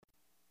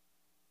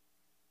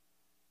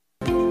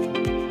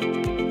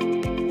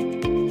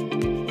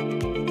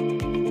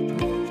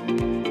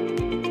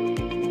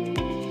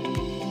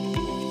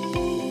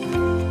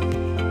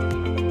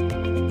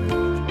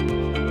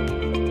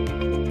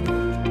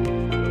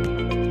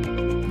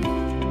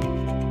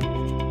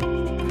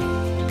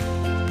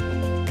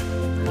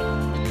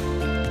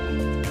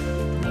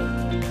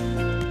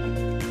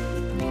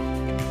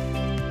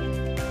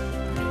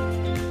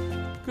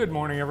Good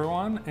morning,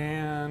 everyone,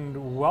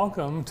 and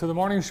welcome to the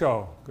morning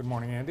show. Good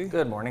morning, Andy.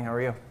 Good morning. How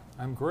are you?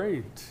 I'm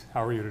great.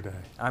 How are you today?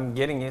 I'm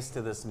getting used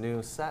to this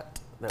new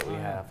set that we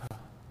have.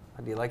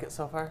 Do you like it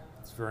so far?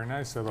 It's very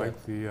nice. I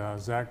like the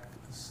Zack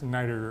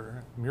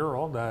Snyder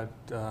mural that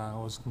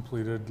was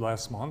completed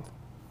last month,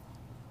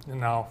 and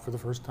now for the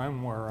first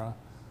time we're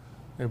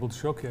able to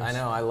showcase. I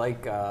know. I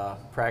like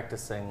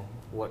practicing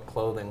what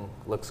clothing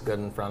looks good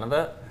in front of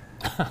it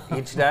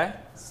each day.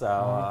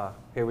 So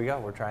here we go.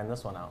 We're trying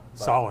this one out.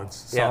 But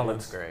Solids. Yeah, it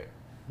looks great.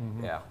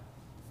 Mm-hmm. Yeah.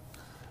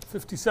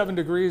 57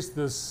 degrees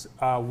this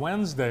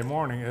Wednesday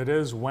morning. It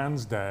is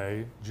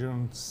Wednesday,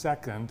 June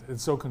 2nd.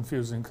 It's so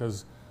confusing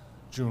because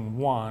June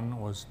 1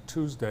 was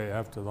Tuesday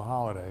after the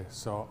holiday.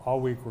 So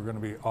all week we're going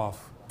to be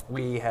off.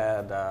 We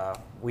had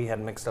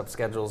mixed up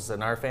schedules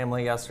in our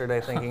family yesterday,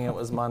 thinking it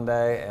was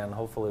Monday, and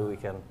hopefully we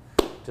can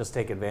just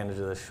take advantage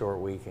of this short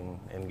week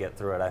and get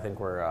through it. I think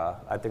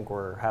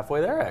we're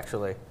halfway there,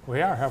 actually.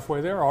 We are halfway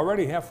there,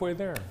 already halfway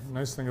there.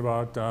 Nice thing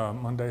about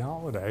Monday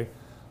holiday,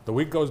 the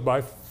week goes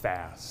by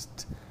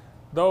fast.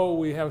 Though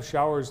we have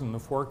showers in the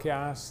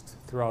forecast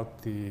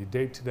throughout the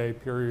day-to-day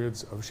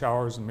periods of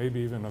showers and maybe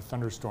even a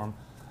thunderstorm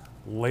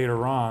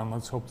later on.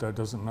 Let's hope that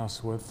doesn't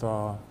mess with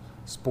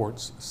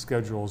sports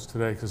schedules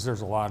today, because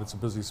there's a lot. It's a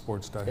busy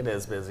sports day. It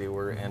is busy.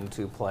 We're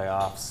into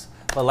playoffs.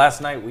 But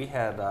last night we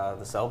had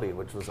the Selby,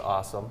 which was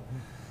awesome.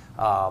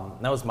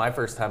 That was my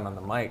first time on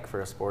the mic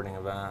for a sporting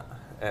event,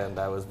 and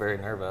I was very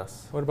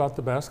nervous. What about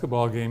the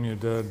basketball game you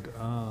did?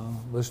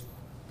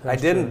 I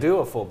didn't do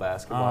a full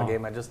basketball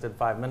game. I just did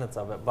 5 minutes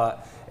of it.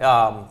 But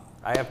I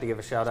have to give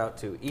a shout out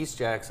to East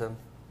Jackson.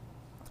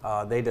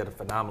 They did a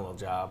phenomenal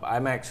job.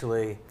 I'm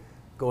actually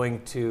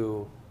going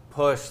to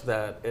push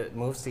that it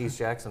moves to East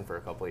Jackson for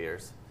a couple of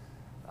years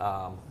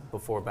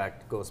before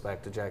goes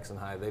back to Jackson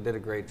High. They did a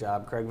great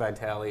job. Craig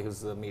Vitale, who's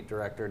the meet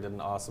director, did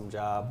an awesome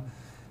job.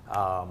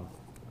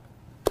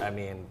 I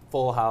mean,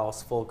 full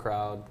house, full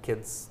crowd,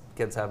 kids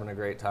having a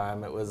great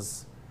time. It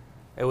was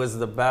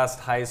the best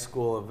high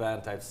school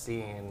event I've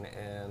seen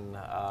in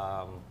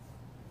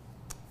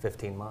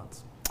 15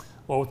 months.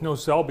 Well, with no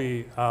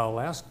Selby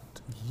last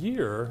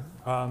year,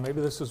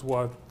 maybe this is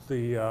what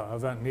the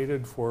event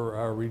needed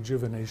for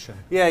rejuvenation.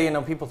 Yeah, you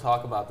know, people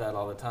talk about that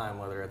all the time,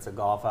 whether it's a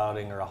golf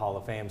outing or a Hall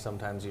of Fame.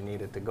 Sometimes you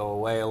need it to go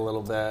away a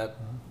little bit,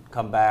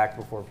 come back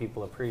before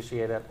people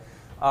appreciate it.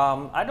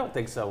 I don't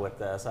think so with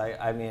this.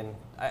 I mean,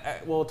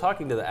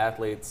 talking to the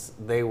athletes,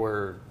 they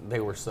were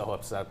so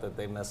upset that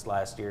they missed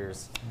last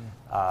year's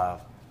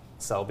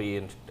Selby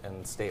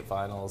and state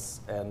finals,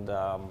 and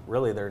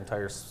really their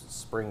entire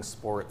spring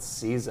sports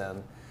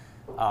season.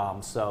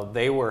 So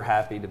they were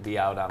happy to be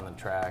out on the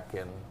track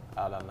and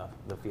out on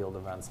the field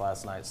events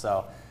last night.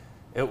 So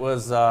it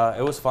was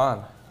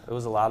fun. It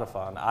was a lot of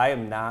fun. I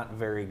am not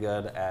very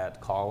good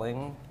at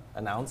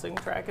announcing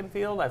track and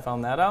field. I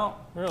found that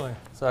out. Really?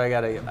 So I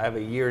have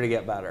a year to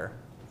get better.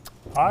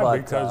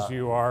 Because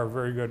you are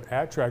very good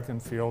at track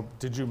and field.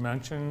 Did you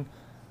mention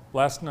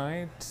last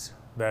night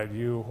that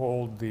you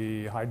hold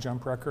the high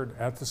jump record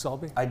at the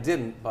Selby? I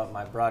didn't, but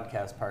my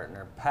broadcast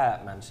partner,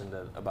 Pat, mentioned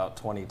it about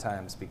 20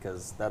 times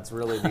because that's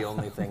really the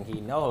only thing he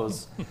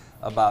knows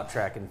about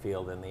track and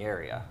field in the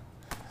area.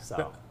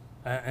 So.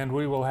 And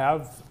we will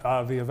have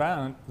the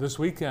event this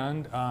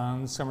weekend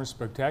on Summer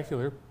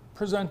Spectacular,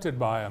 presented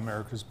by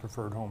America's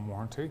Preferred Home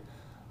Warranty.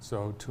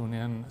 So tune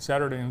in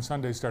Saturday and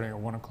Sunday starting at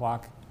 1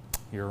 o'clock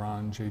here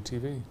on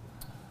JTV.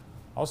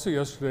 Also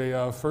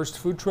yesterday, first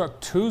Food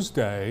Truck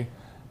Tuesday,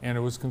 and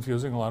it was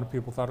confusing. A lot of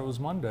people thought it was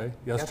Monday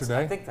yesterday.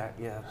 I think that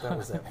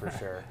was it for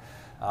sure.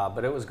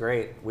 But it was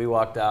great. We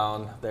walked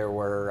down. There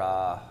were,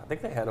 I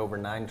think they had over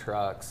 9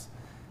 trucks,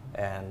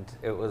 and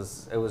it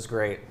was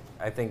great.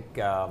 I think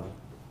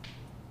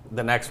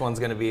the next one's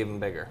going to be even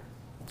bigger.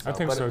 I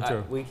think so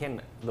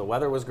too. The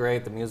weather was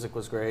great. The music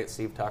was great.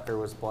 Steve Tucker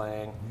was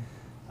playing.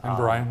 And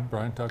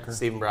Brian Tucker.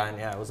 Steve and Brian,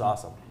 yeah, it was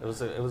awesome. It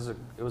was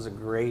a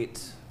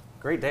great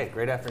day,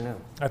 great afternoon.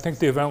 I think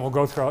the event will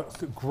grow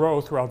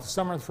throughout the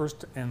summer. The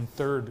first and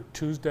third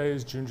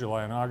Tuesdays, June,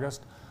 July, and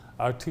August.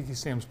 Tiki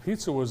Sam's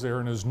Pizza was there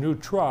in his new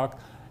truck,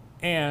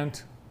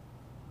 and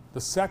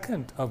the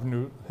second of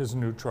his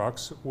new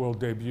trucks will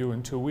debut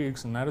in 2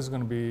 weeks, and that is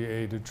going to be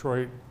a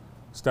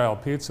Detroit-style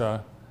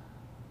pizza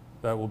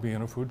that will be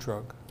in a food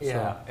truck.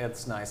 Yeah, so.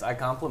 It's nice. I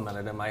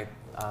complimented him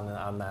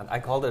on that. I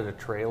called it a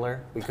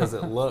trailer because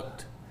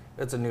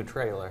it's a new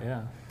trailer.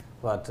 Yeah.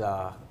 But,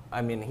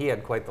 I mean, he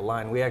had quite the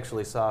line. We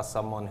actually saw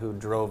someone who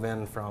drove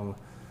in from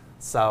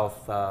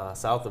south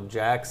of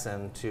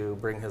Jackson to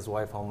bring his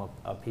wife home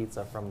a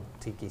pizza from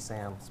Tiki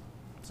Sam's.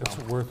 So, it's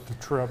worth the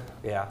trip.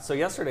 Yeah. So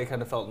yesterday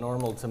kind of felt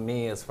normal to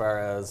me as far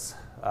as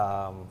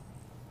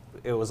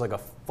it was like a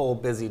full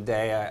busy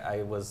day.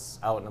 I was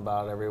out and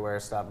about everywhere,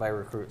 stopped by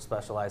Recruit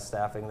Specialized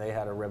Staffing. They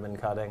had a ribbon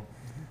cutting.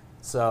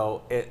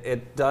 So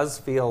it does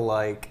feel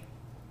like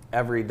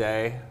every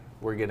day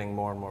we're getting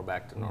more and more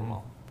back to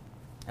normal.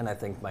 And I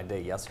think my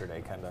day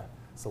yesterday kind of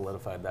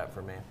solidified that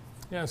for me.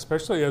 Yeah,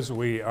 especially as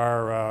we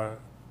are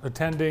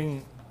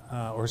attending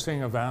or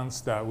seeing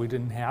events that we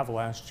didn't have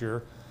last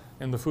year.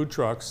 And the food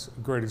trucks,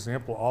 a great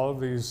example. All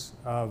of these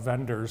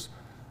vendors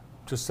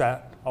just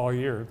sat all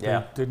year. They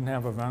Yeah. didn't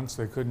have events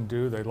they couldn't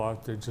do. They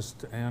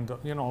just, and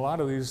a lot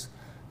of these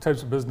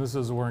types of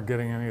businesses weren't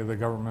getting any of the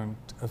government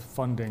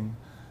funding.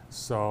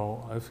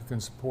 So if you can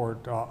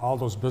support all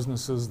those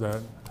businesses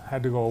that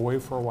had to go away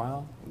for a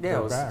while, Yeah,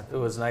 they're back. it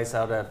was nice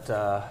out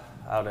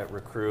at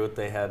Recruit.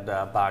 They had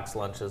box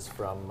lunches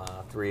from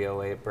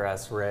 308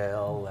 Brass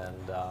Rail,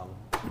 and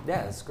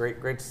yeah, it's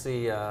great to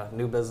see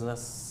new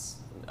business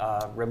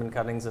ribbon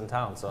cuttings in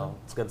town. So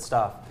it's good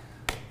stuff.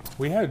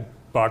 We had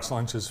box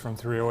lunches from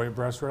 308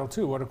 Brass Rail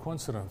too. What a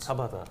coincidence. How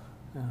about that?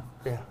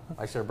 Yeah,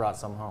 I should have brought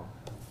some home.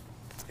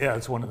 Yeah,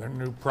 it's one of their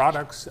new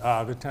products,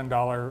 the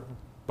 $10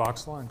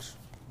 box lunch,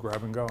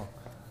 grab and go.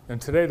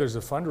 And today there's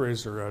a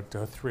fundraiser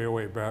at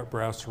 308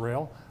 Brass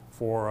Rail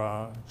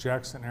for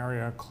Jackson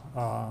area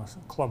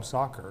club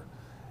soccer.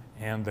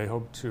 And they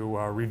hope to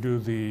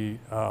redo the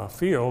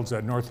fields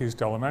at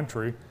Northeast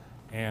Elementary.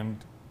 And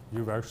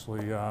you've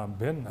actually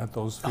been at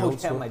those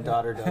fields. Oh yeah, my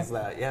daughter does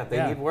that. Yeah, they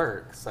Yeah. need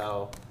work.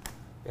 So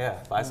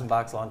yeah, buy some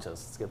box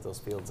lunches. Let's get those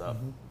fields up.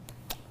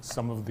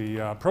 Some of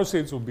the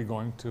proceeds will be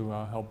going to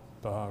help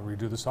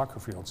redo the soccer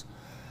fields.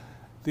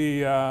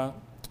 The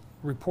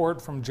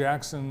report from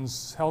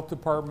Jackson's health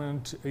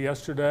department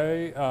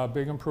yesterday,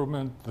 big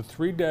improvement. The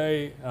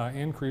 3-day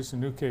increase in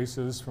new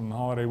cases from the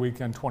holiday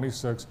weekend,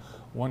 26,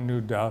 1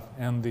 new death.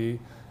 And the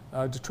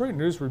Detroit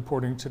News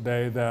reporting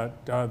today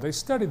that they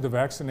studied the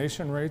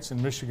vaccination rates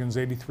in Michigan's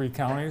 83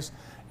 counties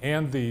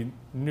and the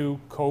new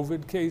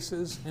COVID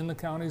cases in the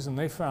counties, and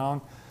they found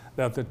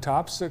that the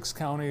top 6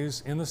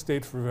 counties in the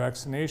state for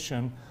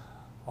vaccination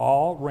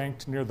all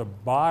ranked near the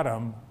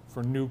bottom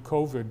for new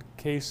COVID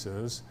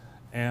cases,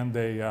 and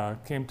they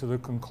came to the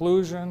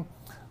conclusion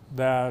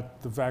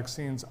that the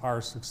vaccines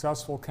are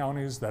successful.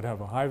 Counties that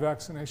have a high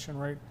vaccination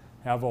rate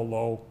have a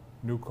low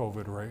new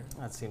COVID rate.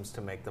 That seems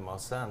to make the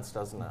most sense,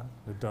 doesn't it?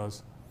 It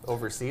does.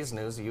 Overseas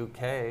news,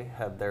 UK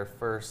had their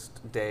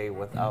first day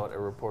without a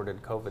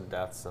reported COVID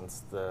death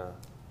since the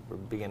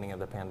beginning of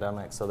the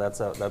pandemic. So that's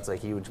a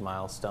huge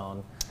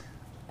milestone.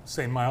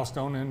 Same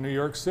milestone in New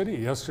York City.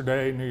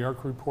 Yesterday, New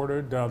York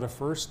reported the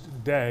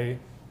first day,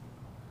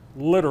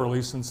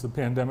 literally since the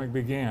pandemic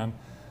began,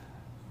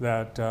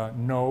 that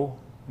no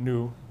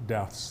new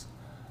deaths.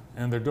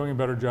 And they're doing a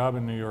better job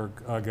in New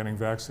York getting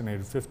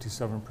vaccinated.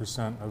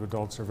 57% of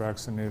adults are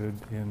vaccinated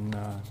in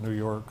New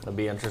York. It'll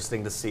be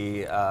interesting to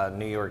see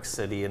New York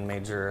City and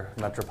major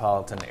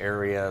metropolitan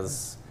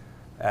areas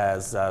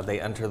as they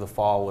enter the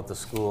fall with the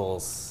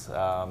schools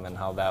and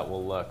how that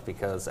will look,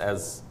 because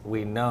as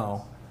we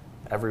know,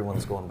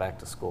 everyone's going back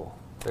to school.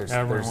 There's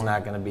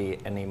not going to be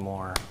any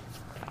more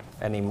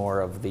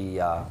of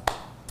the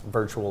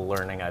virtual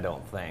learning, I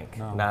don't think.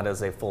 No. Not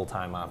as a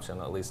full-time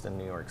option, at least in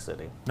New York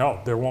City.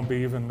 No, there won't be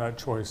even that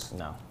choice.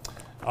 No.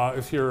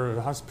 If you're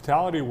a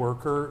hospitality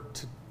worker,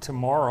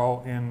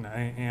 tomorrow in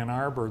Ann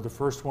Arbor, the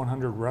first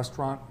 100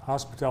 restaurant,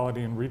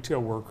 hospitality, and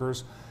retail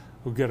workers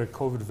who get a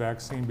COVID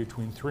vaccine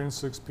between 3 and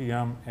 6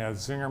 p.m. at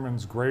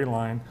Zingerman's Gray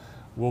Line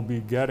will be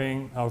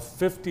getting a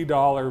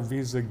 $50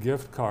 Visa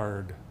gift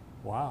card.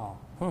 Wow,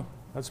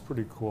 that's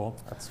pretty cool.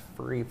 That's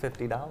free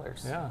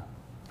 $50. Yeah.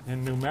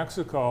 In New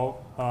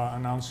Mexico,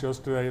 announced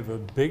yesterday the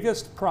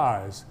biggest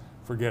prize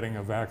for getting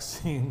a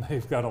vaccine.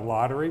 They've got a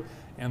lottery,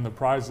 and the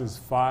prize is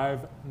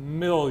 $5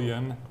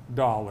 million.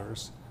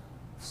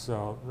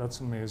 So that's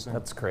amazing.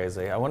 That's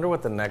crazy. I wonder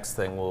what the next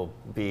thing will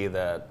be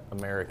that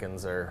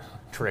Americans are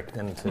tricked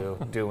into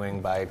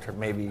doing by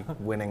maybe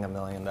winning $1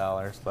 million.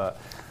 But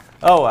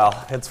oh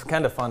well, it's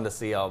kind of fun to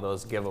see all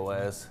those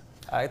giveaways.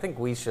 I think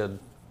we should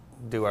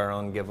do our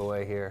own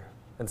giveaway here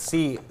and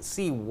see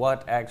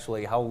what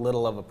actually, how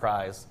little of a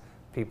prize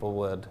people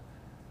would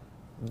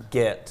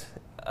get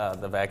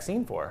the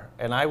vaccine for.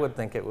 And I would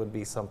think it would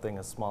be something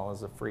as small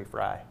as a free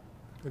fry.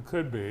 It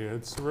could be.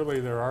 It's really,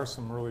 there are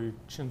some really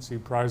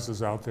chintzy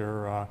prizes out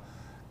there.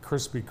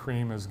 Krispy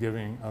Kreme is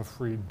giving a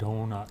free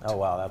donut. Oh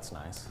wow, that's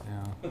nice.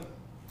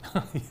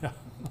 Yeah. Yeah.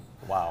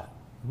 Wow.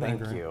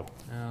 Thank Great. you.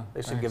 Yeah.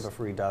 They should thanks. give a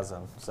free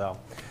dozen. So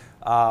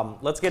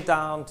let's get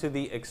down to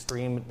the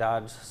Extreme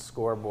Dodge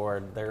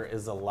scoreboard. There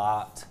is a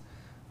lot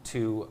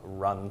to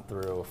run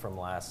through from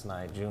last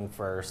night, June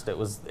 1st.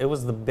 It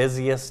was the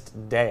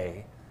busiest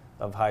day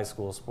of high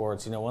school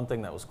sports. You know, one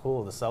thing that was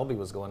cool, the Selby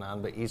was going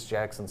on, but East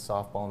Jackson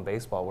softball and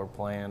baseball were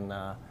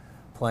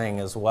playing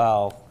as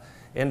well.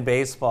 In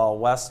baseball,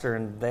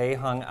 Western, they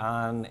hung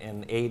on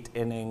in 8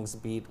 innings,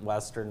 beat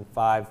Western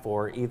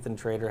 5-4. Ethan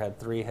Trader had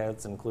 3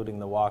 hits, including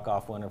the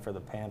walk-off winner for the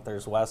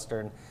Panthers.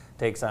 Western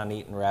takes on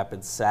Eaton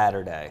Rapids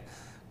Saturday.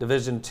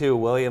 Division II,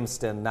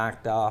 Williamston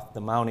knocked off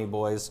the Mountie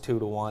boys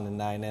 2-1 in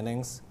 9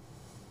 innings.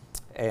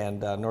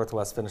 And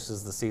Northwest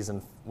finishes the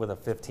season with a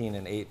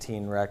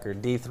 15-18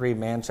 record. D3,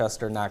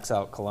 Manchester knocks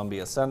out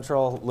Columbia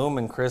Central.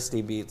 Lumen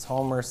Christie beats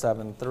Homer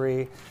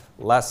 7-3.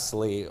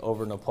 Leslie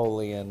over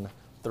Napoleon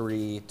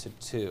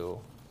 3-2.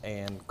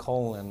 And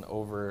Colon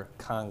over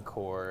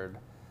Concord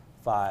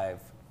 5-2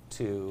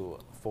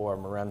 for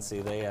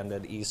Morenci. They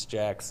ended East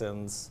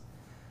Jackson's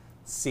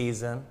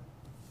season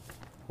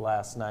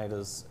last night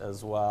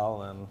as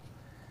well, and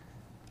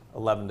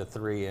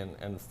 11-3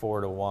 and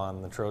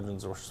 4-1. The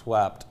Trojans were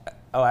swept.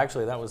 Oh,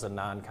 actually, that was a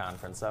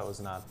non-conference. That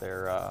was not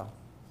their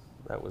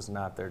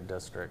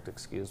district.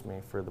 Excuse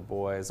me, for the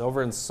boys.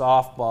 Over in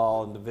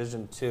softball in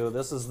Division II,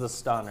 this is the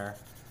stunner.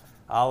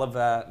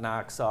 Olivet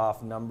knocks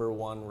off number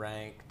 1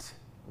 ranked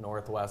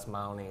Northwest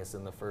Mounties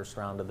in the first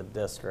round of the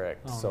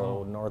district. Oh,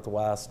 so no.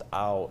 Northwest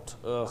out.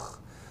 Ugh.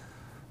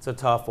 It's a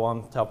tough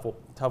one,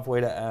 tough way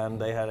to end.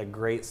 They had a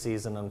great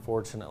season,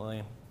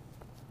 unfortunately.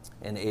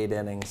 In 8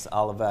 innings,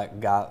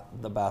 Olivet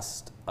got the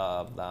best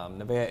of them.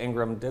 Nevaeh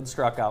Ingram did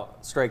strike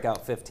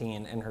out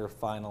 15 in her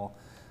final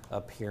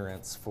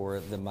appearance for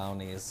the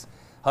Mounties.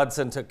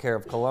 Hudson took care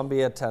of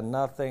Columbia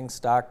 10-0.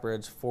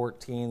 Stockbridge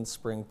 14,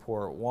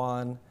 Springport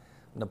 1.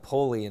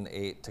 Napoleon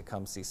 8,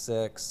 Tecumseh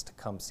 6,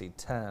 Tecumseh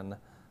 10,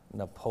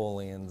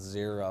 Napoleon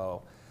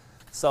 0.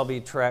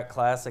 Selby Track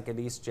Classic at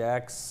East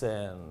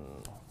Jackson.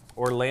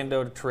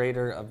 Orlando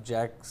Trader of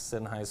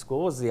Jackson High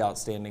School was the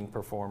outstanding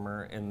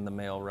performer in the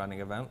male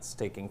running events,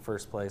 taking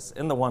first place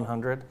in the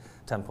 100,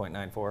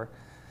 10.94,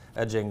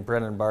 edging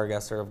Brennan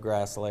Bargesser of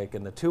Grass Lake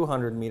in the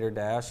 200-meter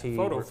dash.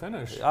 Photo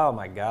finish. Oh,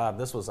 my God,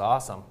 this was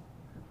awesome.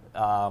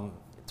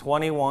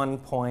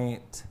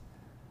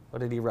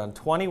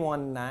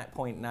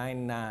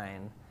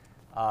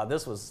 21.99.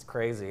 This was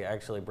crazy.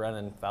 Actually,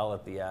 Brennan fell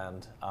at the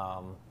end.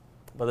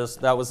 But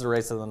that was the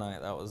race of the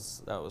night. That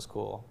was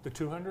cool. The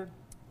 200?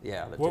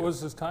 Yeah. What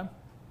was his time?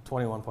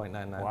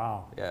 21.99.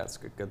 Wow. Yeah, it's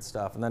good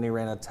stuff. And then he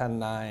ran a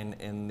 10.9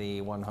 in the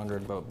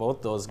 100, but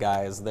both those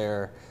guys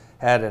there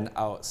had an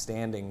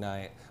outstanding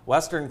night.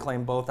 Western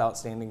claimed both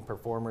outstanding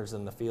performers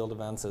in the field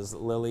events as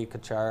Lily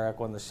Kacharik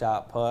won the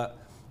shot put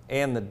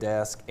and the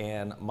disc,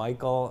 and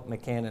Michael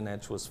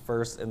McCannanich was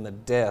first in the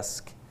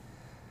disc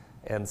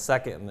and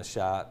second in the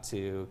shot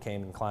to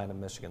Cayman Klein of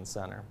Michigan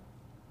Center.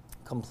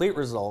 Complete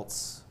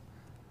results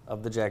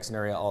of the Jackson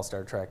Area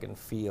All-Star Track and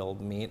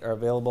Field Meet are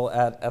available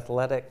at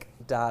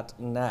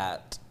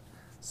athletic.net.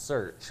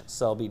 Search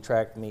Selby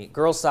Track Meet.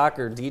 Girls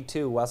Soccer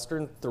D2,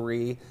 Western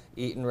 3,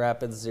 Eaton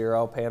Rapids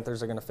 0.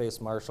 Panthers are going to face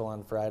Marshall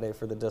on Friday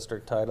for the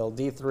district title.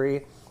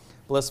 D3,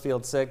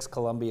 Blissfield 6,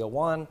 Columbia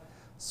 1,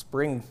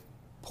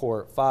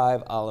 Springport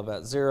 5,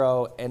 Olivet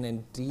 0. And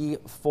in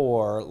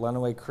D4,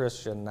 Lenawee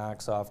Christian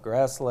knocks off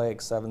Grass Lake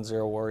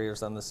 7-0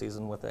 Warriors on the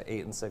season with an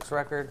 8-6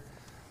 record.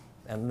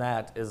 And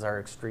that is our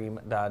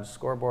Extreme Dodge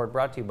scoreboard,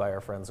 brought to you by our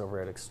friends over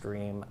at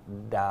Extreme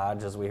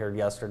Dodge. As we heard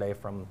yesterday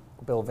from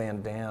Bill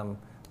Van Dam,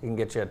 you can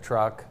get you a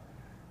truck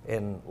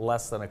in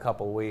less than a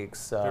couple weeks.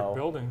 So They're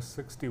building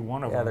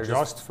 61 of them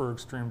just for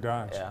Extreme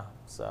Dodge. Yeah,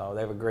 so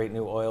they have a great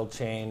new oil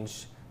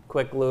change,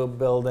 quick lube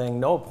building,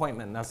 no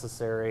appointment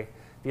necessary.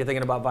 If you're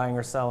thinking about buying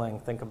or selling,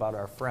 think about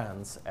our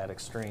friends at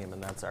Extreme,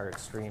 and that's our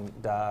Extreme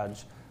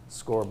Dodge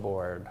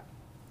scoreboard.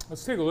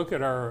 Let's take a look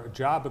at our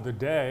job of the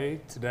day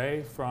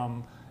today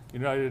from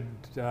United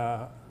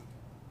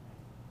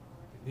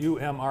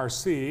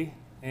UMRC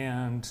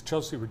and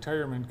Chelsea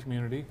Retirement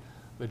Community.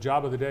 The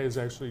job of the day is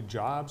actually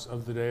jobs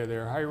of the day.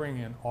 They're hiring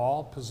in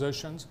all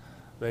positions.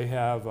 They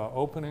have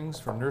openings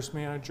for nurse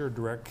manager,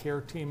 direct care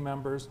team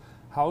members,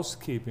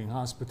 housekeeping,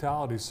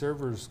 hospitality,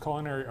 servers,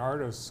 culinary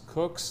artists,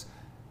 cooks,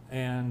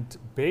 and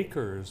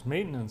bakers,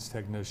 maintenance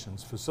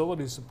technicians,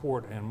 facility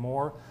support, and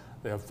more.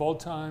 They have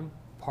full-time,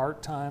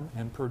 part-time,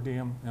 and per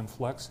diem and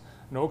flex.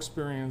 No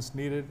experience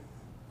needed.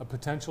 A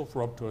potential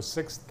for up to a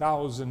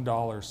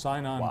 $6,000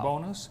 sign-on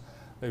bonus.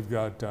 They've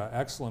got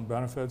excellent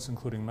benefits,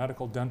 including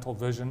medical, dental,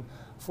 vision,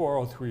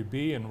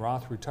 403B and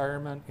Roth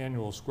retirement,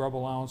 annual scrub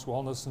allowance,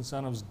 wellness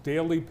incentives,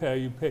 daily pay.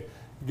 You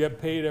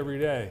get paid every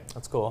day.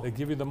 That's cool. They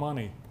give you the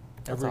money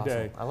every That's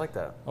awesome. day. I like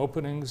that.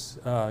 Openings,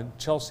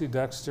 Chelsea,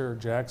 Dexter,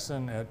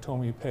 Jackson at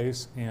Tommy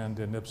Pace and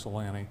in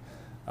Ypsilanti.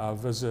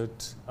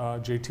 Visit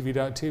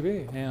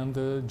jtv.tv and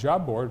the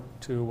job board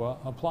to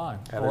apply.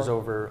 Yeah, there's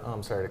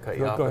I'm sorry to cut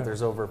you off, but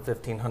there's over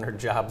 1,500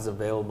 jobs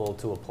available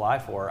to apply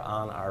for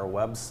on our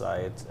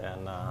website,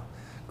 and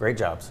great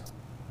jobs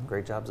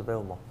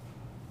available.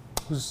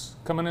 Who's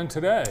coming in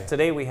today?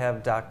 Today we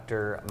have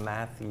Dr.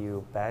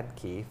 Matthew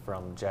Badke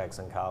from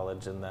Jackson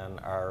College, and then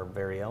our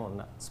very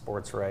own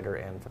sports writer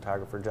and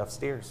photographer, Jeff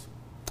Steers.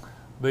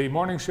 The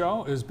morning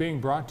show is being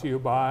brought to you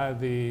by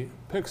the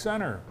Pick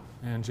Center,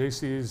 and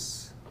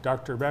JC's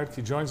Dr.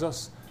 Badke joins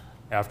us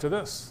after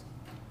this.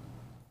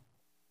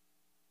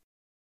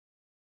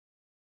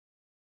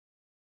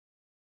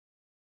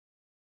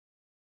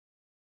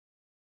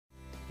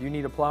 You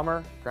need a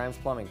plumber? Grimes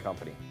Plumbing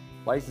Company.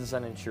 Licensed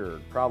and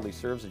insured, proudly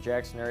serves the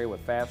Jackson area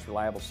with fast,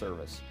 reliable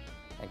service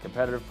and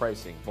competitive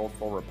pricing, both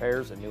for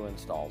repairs and new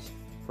installs.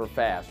 For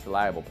fast,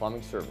 reliable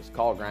plumbing service,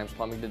 call Grimes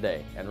Plumbing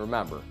today. And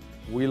remember,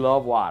 we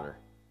love water.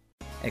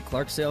 At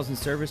Clark Sales and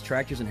Service,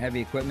 tractors and heavy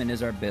equipment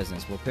is our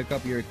business. We'll pick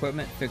up your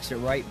equipment, fix it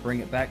right, bring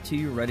it back to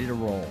you ready to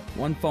roll.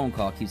 One phone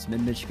call keeps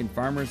Mid-Michigan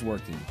farmers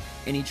working.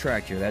 Any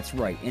tractor, that's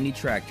right, any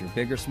tractor,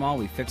 big or small,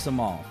 we fix them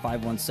all.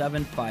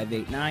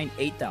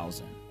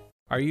 517-589-8000.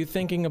 Are you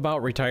thinking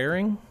about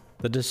retiring?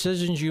 The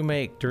decisions you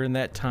make during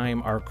that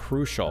time are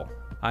crucial.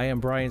 I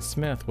am Brian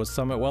Smith with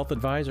Summit Wealth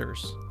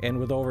Advisors, and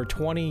with over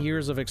 20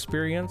 years of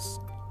experience,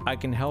 I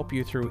can help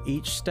you through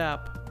each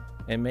step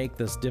and make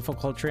this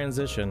difficult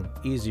transition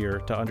easier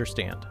to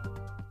understand.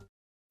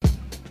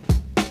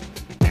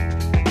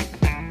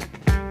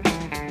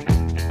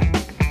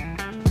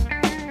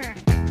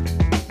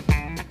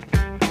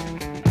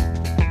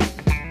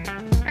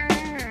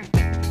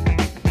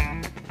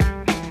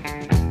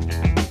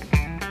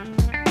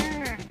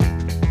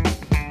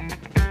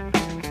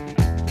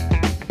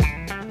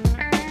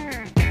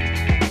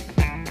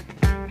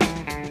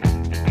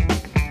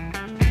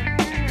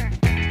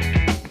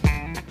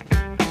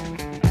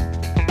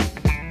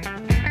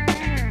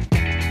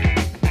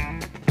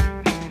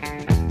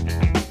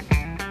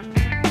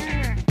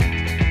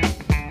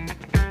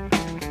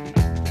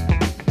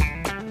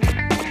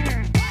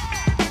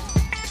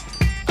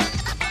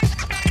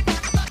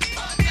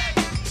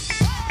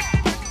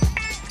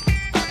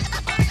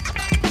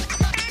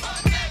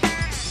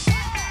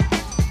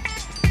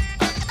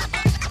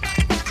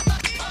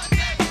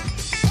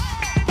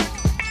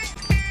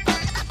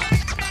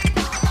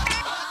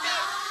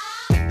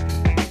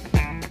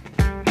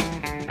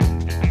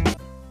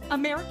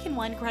 American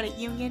One Credit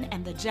Union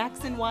and the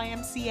Jackson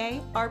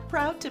YMCA are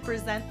proud to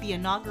present the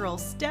inaugural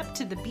Step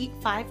to the Beat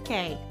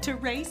 5K to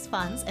raise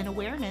funds and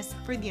awareness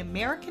for the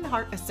American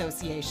Heart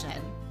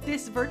Association.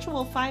 This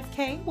virtual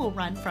 5K will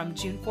run from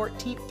June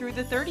 14th through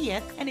the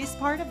 30th and is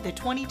part of the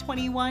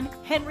 2021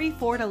 Henry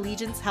Ford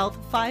Allegiance Health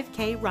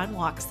 5K Run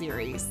Walk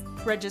Series.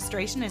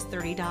 Registration is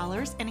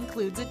 $30 and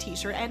includes a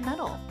t-shirt and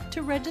medal.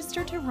 To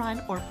register to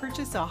run or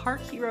purchase a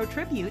Heart Hero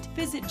tribute,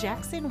 visit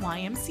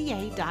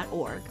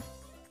jacksonymca.org.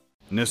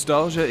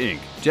 Nostalgia Inc.,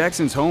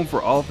 Jackson's home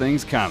for all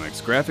things comics,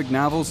 graphic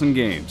novels, and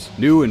games.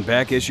 New and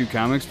back issue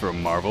comics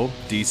from Marvel,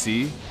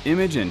 DC,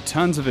 Image, and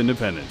tons of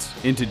independents.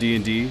 Into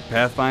D&D,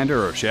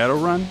 Pathfinder, or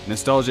Shadowrun?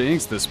 Nostalgia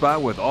Inc.'s the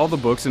spot with all the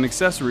books and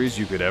accessories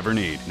you could ever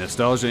need.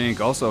 Nostalgia Inc.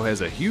 also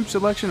has a huge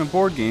selection of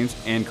board games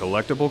and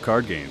collectible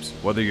card games.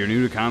 Whether you're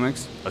new to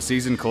comics, a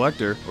seasoned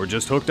collector, or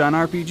just hooked on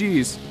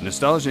RPGs,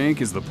 Nostalgia Inc.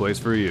 is the place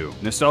for you.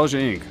 Nostalgia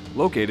Inc.,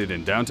 located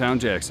in downtown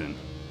Jackson.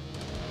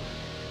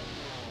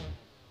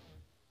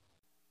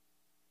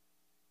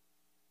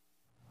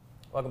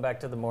 Welcome back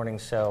to the morning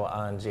show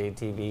on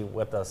JTV.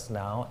 With us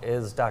now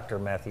is Dr.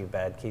 Matthew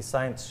Badke,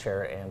 Science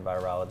Chair and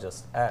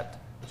Virologist at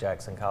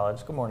Jackson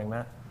College. Good morning,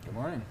 Matt. Good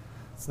morning.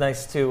 It's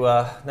nice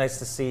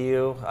to see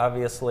you.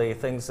 Obviously,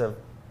 things have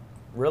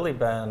really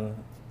been,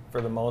 for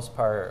the most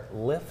part,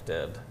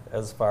 lifted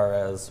as far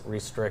as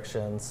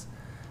restrictions.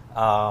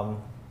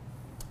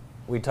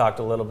 We talked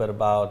a little bit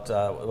about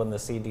when the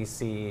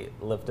CDC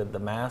lifted the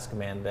mask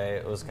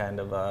mandate. It was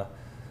kind of a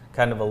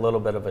little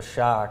bit of a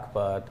shock,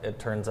 but it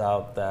turns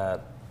out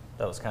that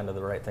was kind of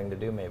the right thing to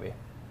do, maybe.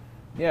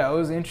 Yeah, it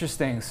was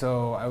interesting.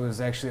 So I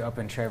was actually up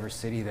in Traverse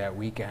City that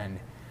weekend,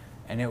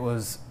 and it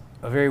was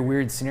a very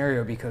weird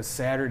scenario because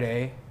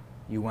Saturday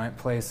you went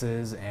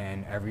places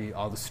and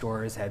all the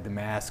stores had the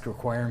mask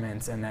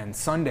requirements, and then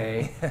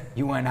Sunday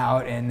you went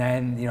out and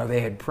then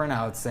they had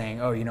printouts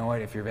saying, oh, you know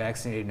what, if you're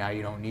vaccinated now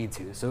you don't need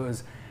to. So it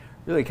was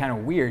really kind of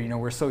weird.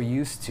 We're so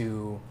used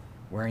to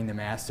wearing the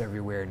masks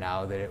everywhere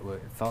now that it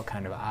felt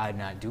kind of odd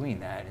not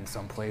doing that in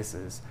some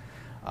places.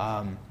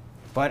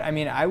 But I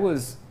mean, I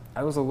was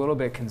a little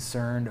bit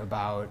concerned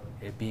about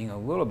it being a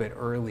little bit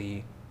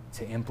early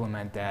to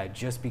implement that,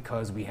 just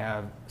because we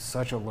have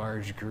such a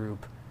large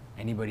group,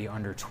 anybody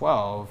under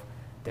 12,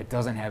 that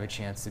doesn't have a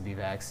chance to be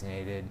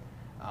vaccinated,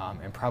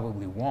 and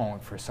probably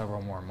won't for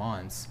several more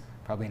months,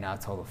 probably not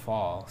till the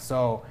fall.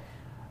 So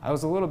I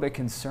was a little bit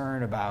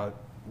concerned about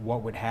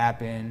what would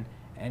happen,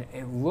 and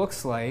it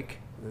looks like,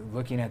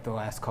 looking at the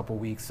last couple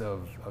weeks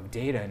of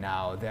data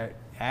now, that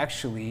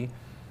actually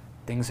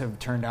things have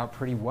turned out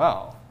pretty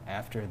well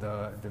after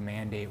the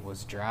mandate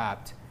was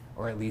dropped,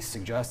 or at least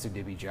suggested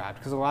to be dropped,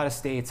 because a lot of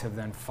states have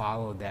then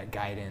followed that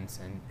guidance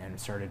and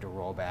started to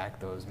roll back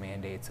those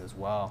mandates as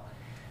well.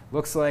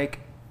 Looks like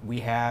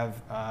we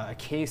have a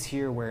case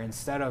here where,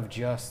 instead of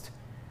just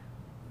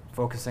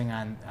focusing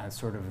on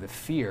sort of the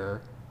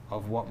fear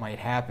of what might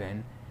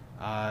happen,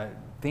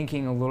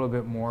 thinking a little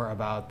bit more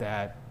about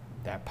that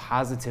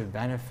positive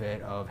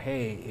benefit of,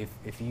 hey,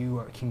 if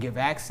you can get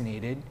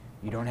vaccinated,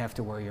 you don't have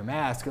to wear your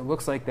mask. It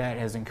looks like that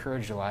has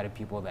encouraged a lot of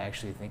people to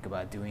actually think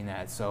about doing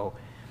that. So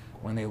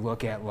when they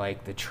look at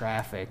like the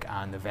traffic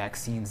on the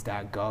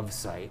vaccines.gov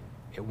site,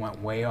 it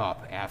went way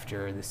up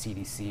after the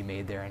CDC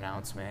made their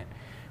announcement.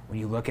 When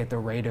you look at the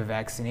rate of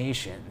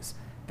vaccinations,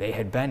 they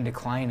had been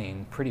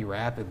declining pretty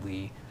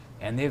rapidly,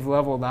 and they've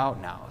leveled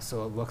out now.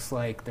 So it looks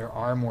like there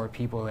are more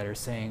people that are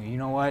saying, you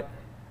know what,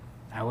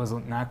 I was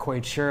not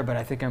quite sure, but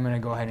I think I'm going to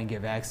go ahead and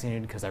get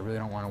vaccinated because I really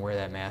don't want to wear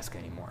that mask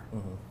anymore.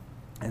 Mm-hmm.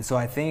 And so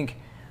I think,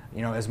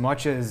 as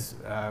much as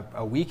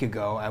a week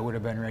ago I would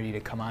have been ready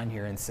to come on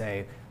here and say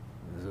it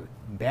was a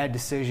bad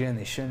decision,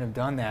 they shouldn't have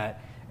done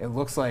that, it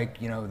looks like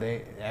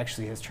they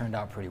actually has turned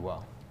out pretty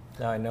well.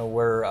 Now I know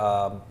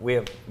we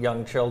have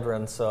young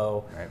children,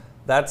 so right.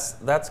 that's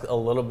a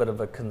little bit of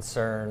a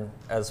concern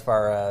as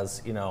far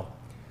as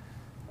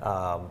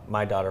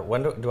my daughter,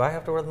 when do I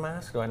have to wear the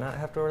mask? Do I not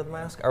have to wear the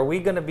mask? Are we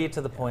going to be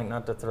to the point,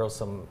 not to throw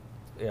some,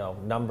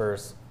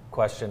 numbers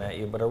question at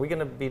you, but are we going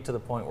to be to the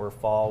point where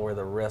fall, where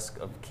the risk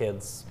of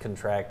kids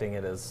contracting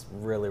it is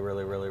really,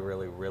 really, really,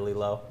 really, really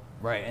low?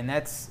 Right, and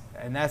that's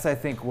I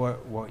think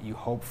what you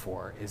hope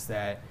for is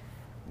that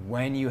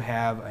when you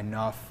have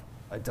enough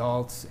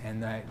adults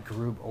and that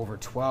group over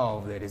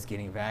 12 that is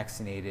getting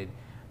vaccinated,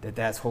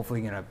 that's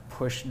hopefully going to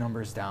push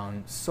numbers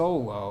down so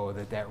low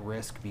that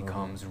risk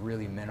becomes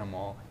really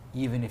minimal,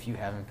 even if you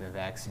haven't been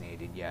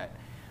vaccinated yet.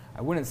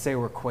 I wouldn't say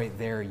we're quite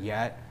there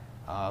yet,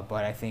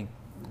 but I think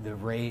the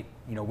rate,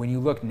 when you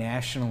look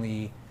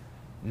nationally,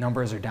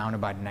 numbers are down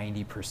about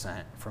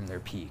 90% from their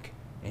peak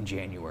in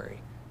January.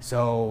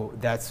 So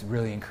that's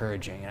really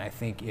encouraging. And I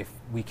think if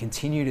we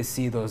continue to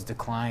see those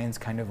declines,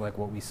 kind of like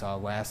what we saw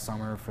last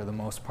summer for the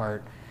most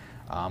part,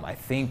 I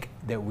think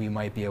that we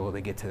might be able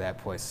to get to that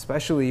place,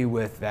 especially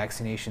with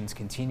vaccinations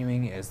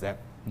continuing as that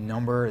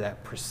number,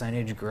 that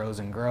percentage grows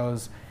and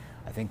grows.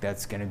 I think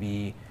that's going to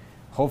be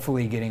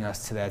hopefully getting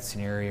us to that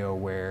scenario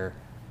where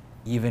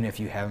even if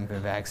you haven't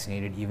been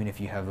vaccinated, even if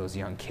you have those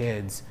young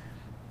kids,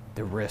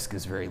 the risk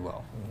is very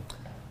low.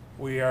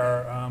 We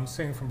are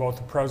seeing from both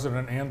the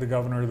president and the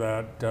governor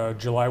that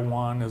July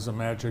 1 is a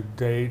magic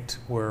date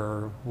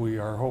where we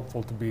are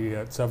hopeful to be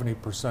at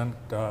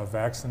 70%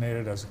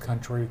 vaccinated as a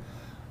country.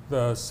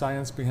 The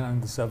science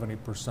behind the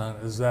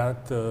 70%, is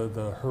that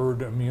the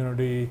herd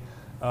immunity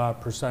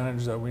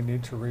percentage that we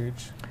need to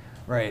reach?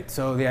 Right,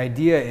 so the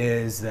idea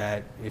is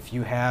that if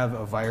you have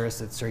a virus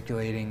that's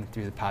circulating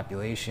through the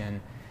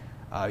population,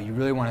 you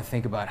really want to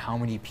think about how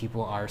many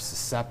people are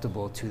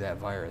susceptible to that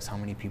virus, how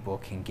many people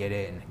can get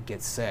it and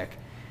get sick.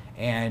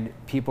 And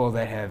people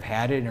that have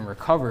had it and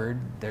recovered,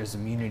 there's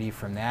immunity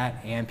from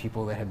that, and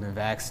people that have been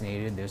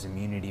vaccinated, there's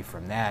immunity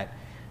from that.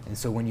 And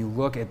so when you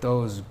look at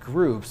those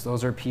groups,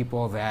 those are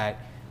people that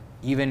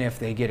even if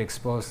they get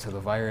exposed to the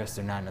virus,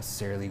 they're not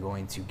necessarily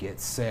going to get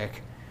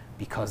sick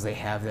because they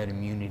have that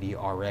immunity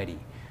already.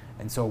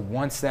 And so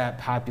once that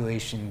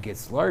population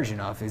gets large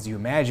enough, as you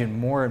imagine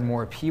more and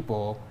more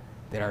people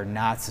that are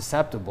not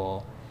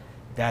susceptible,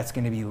 that's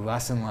going to be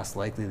less and less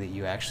likely that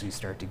you actually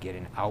start to get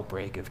an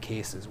outbreak of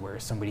cases where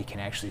somebody can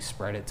actually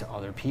spread it to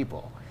other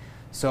people.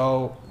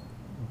 So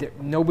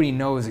nobody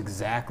knows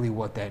exactly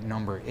what that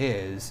number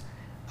is.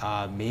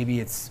 Maybe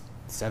it's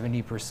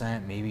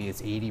 70%, maybe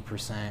it's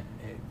 80%.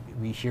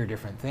 We hear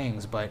different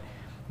things, but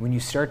when you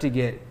start to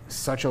get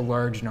such a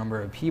large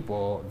number of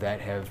people that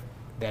have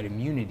that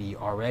immunity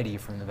already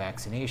from the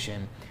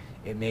vaccination,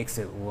 it makes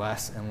it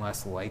less and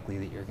less likely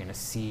that you're going to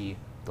see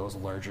those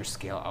larger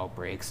scale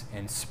outbreaks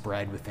and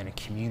spread within a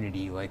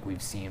community like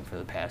we've seen for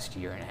the past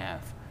year and a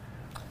half.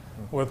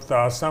 With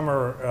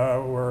summer,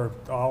 we're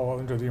all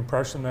under the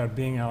impression that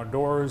being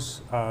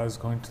outdoors is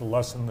going to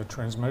lessen the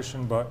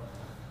transmission, but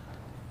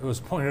it was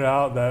pointed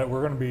out that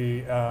we're going to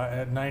be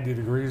at 90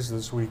 degrees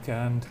this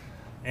weekend,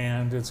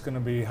 and it's going to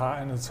be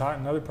hot, and it's hot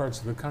in other parts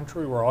of the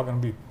country. We're all going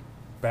to be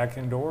back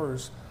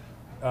indoors.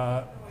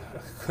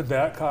 Could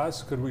that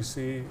cause, could we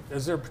see,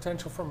 is there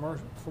potential for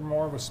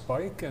more of a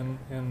spike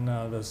in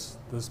this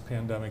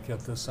pandemic yet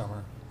this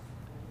summer?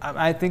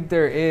 I think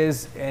there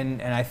is,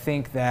 and I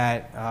think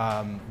that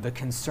the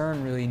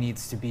concern really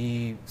needs to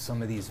be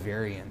some of these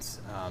variants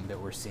that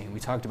we're seeing. We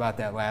talked about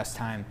that last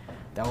time.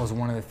 That was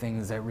one of the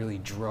things that really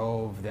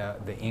drove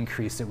the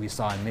increase that we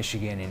saw in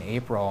Michigan in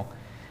April.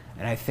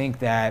 And I think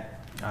that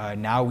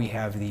now we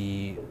have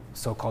the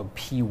so-called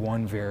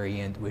P1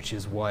 variant, which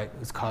is what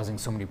is causing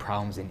so many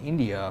problems in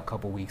India a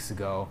couple weeks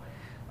ago.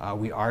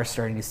 We are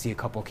starting to see a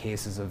couple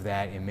cases of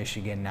that in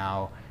Michigan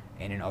now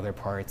and in other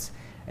parts.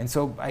 And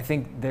so I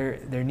think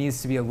there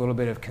needs to be a little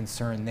bit of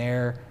concern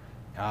there.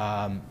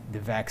 The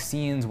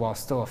vaccines, while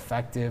still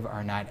effective,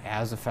 are not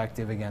as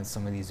effective against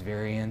some of these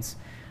variants.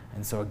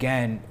 And so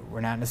again,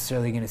 we're not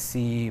necessarily going to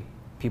see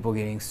people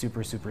getting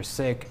super, super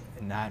sick,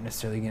 and not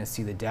necessarily going to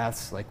see the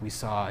deaths like we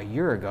saw a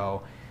year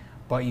ago,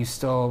 but you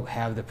still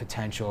have the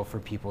potential for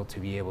people to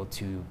be able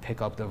to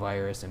pick up the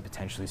virus and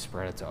potentially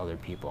spread it to other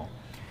people.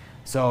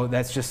 So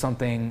that's just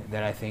something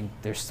that I think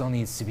there still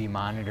needs to be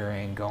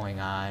monitoring going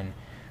on.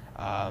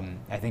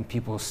 I think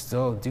people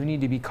still do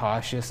need to be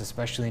cautious,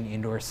 especially in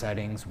indoor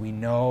settings. We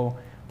know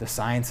the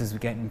science is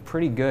getting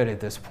pretty good at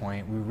this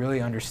point. We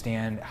really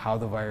understand how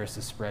the virus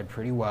is spread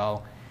pretty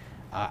well.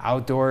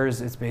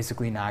 Outdoors, it's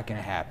basically not going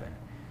to happen.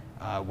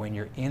 When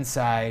you're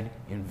inside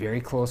in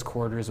very close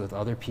quarters with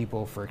other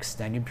people for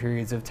extended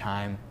periods of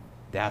time,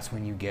 that's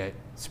when you get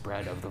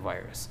spread of the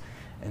virus.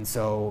 And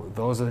so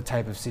those are the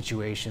type of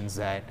situations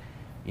that,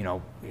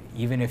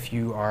 even if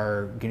you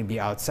are going to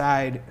be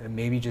outside,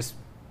 maybe just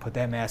put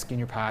that mask in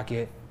your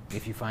pocket.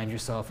 If you find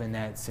yourself in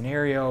that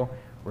scenario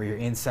where you're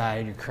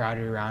inside, you're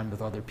crowded around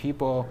with other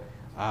people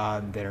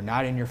that are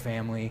not in your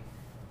family,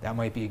 that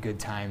might be a good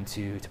time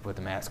to put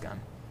the mask on.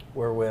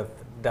 We're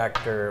with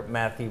Dr.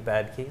 Matthew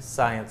Badke,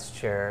 Science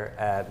Chair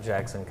at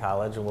Jackson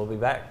College, and we'll be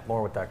back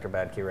more with Dr.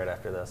 Badke right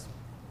after this.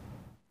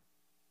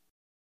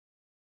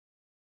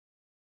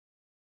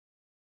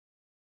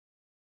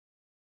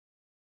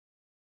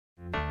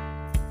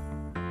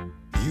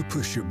 You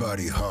push your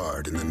body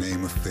hard in the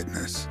name of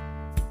fitness.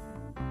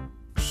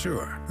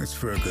 Sure, it's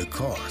for a good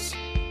cause.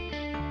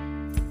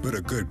 But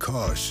a good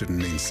cause shouldn't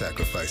mean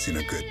sacrificing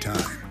a good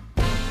time.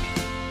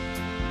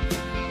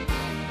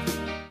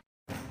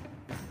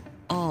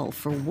 All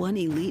for one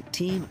elite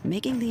team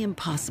making the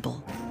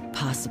impossible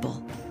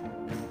possible.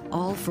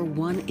 All for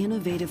one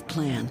innovative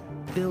plan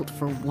built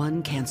for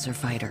one cancer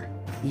fighter,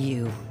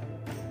 you.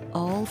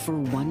 All for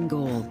one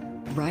goal,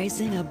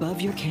 rising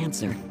above your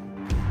cancer.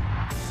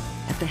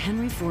 At the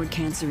Henry Ford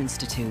Cancer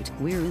Institute,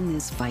 we're in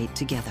this fight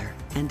together.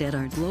 And at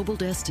our global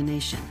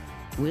destination,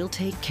 we'll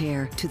take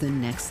care to the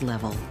next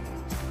level.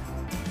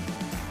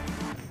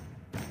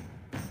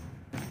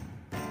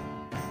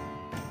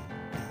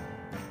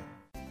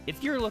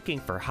 If you're looking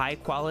for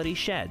high-quality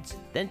sheds,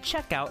 then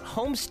check out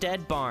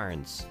Homestead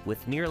Barns.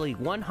 With nearly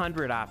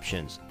 100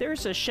 options,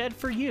 there's a shed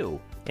for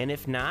you. And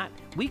if not,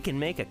 we can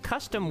make a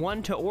custom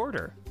one to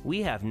order.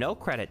 We have no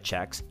credit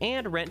checks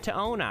and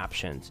rent-to-own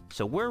options,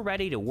 so we're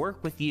ready to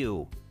work with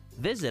you.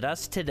 Visit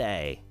us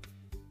today.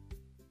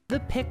 The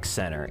PIC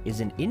Center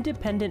is an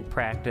independent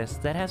practice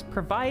that has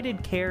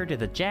provided care to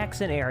the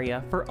Jackson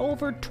area for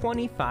over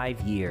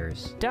 25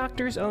 years.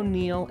 Doctors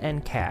O'Neill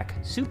and Cack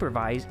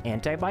supervise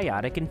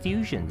antibiotic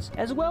infusions,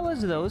 as well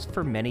as those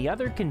for many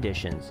other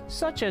conditions,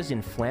 such as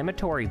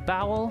inflammatory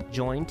bowel,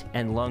 joint,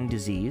 and lung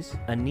disease,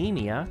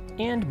 anemia,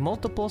 and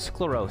multiple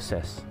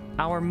sclerosis.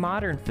 Our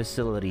modern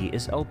facility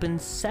is open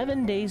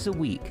 7 days a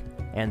week,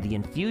 and the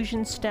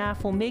infusion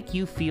staff will make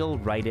you feel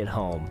right at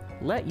home.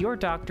 Let your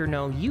doctor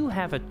know you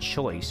have a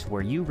choice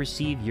where you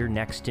receive your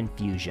next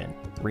infusion.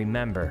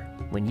 Remember,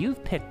 when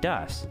you've picked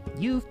us,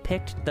 you've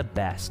picked the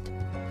best.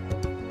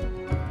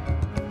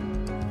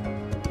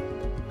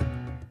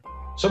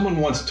 Someone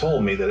once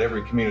told me that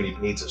every community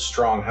needs a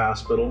strong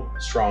hospital,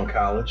 a strong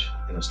college,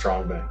 and a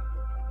strong bank.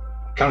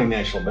 County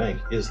National Bank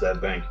is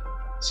that bank.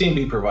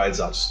 CNB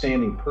provides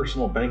outstanding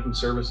personal banking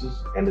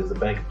services and is the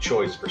bank of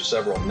choice for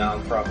several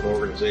nonprofit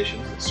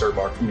organizations that serve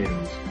our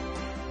communities.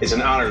 It's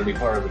an honor to be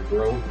part of the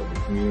growth of the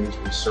communities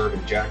we serve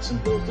in Jackson,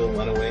 Hillsdale,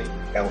 Lenawee,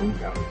 and Calhoun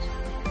counties.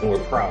 And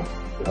we're proud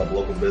to help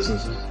local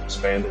businesses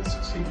expand and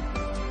succeed.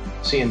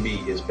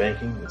 CNB is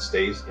banking that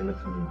stays in the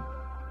community.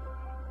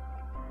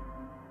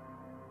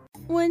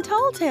 When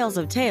tall tales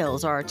of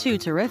tales are too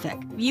terrific,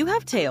 you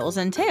have Tales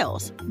and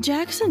Tales,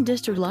 Jackson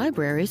District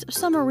Library's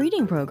summer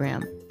reading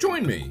program.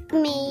 Join me.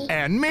 Me.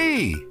 And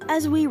me.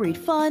 As we read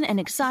fun and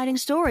exciting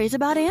stories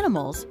about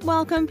animals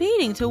while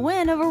competing to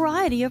win a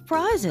variety of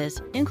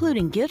prizes,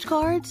 including gift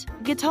cards,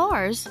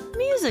 guitars,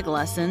 music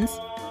lessons,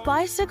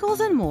 bicycles,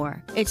 and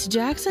more. It's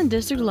Jackson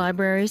District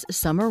Library's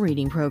summer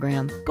reading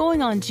program,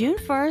 going on June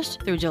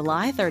 1st through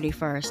July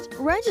 31st.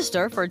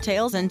 Register for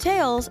Tales and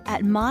Tales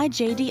at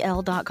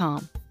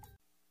myjdl.com.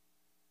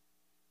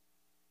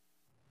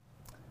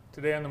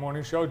 Today on the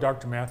morning show,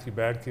 Dr. Matthew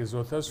Badke is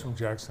with us from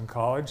Jackson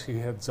College. He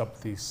heads up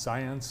the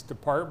science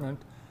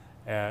department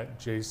at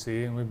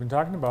JC, and we've been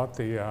talking about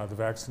the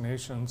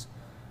vaccinations.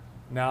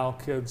 Now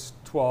kids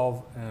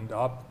 12 and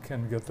up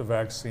can get the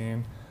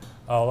vaccine.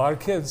 A lot of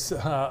kids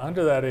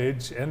under that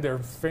age and their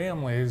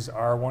families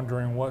are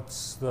wondering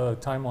what's the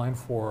timeline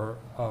for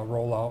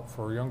rollout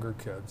for younger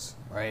kids.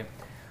 Right.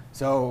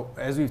 So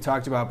as we've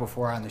talked about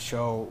before on the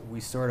show, we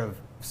sort of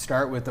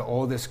start with the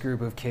oldest group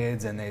of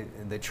kids, and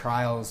the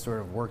trials sort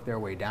of work their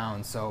way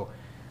down. So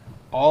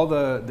all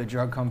the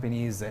drug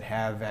companies that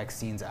have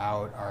vaccines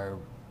out are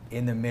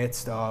in the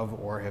midst of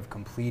or have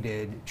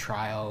completed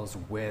trials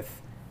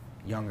with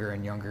younger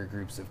and younger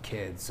groups of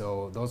kids.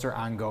 So those are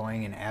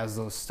ongoing, and as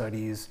those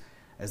studies,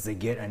 as they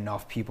get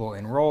enough people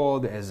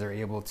enrolled, as they're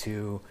able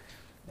to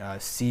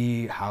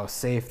see how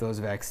safe those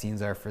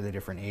vaccines are for the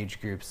different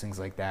age groups, things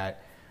like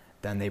that,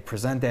 then they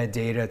present that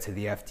data to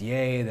the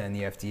FDA, then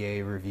the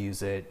FDA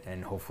reviews it,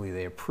 and hopefully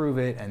they approve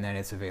it, and then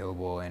it's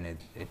available and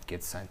it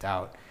gets sent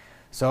out.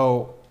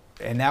 So,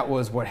 and that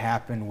was what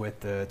happened with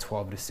the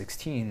 12 to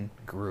 16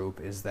 group,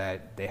 is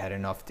that they had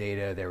enough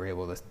data, they were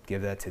able to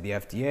give that to the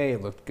FDA,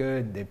 it looked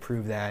good, they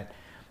proved that.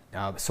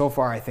 So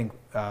far, I think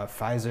the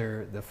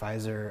Pfizer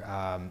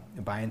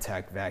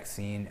BioNTech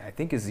vaccine, I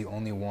think is the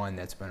only one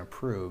that's been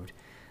approved.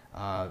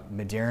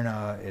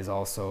 Moderna is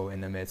also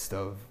in the midst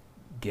of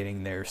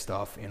getting their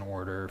stuff in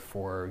order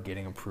for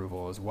getting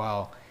approval as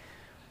well.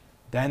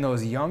 Then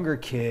those younger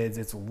kids,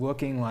 it's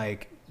looking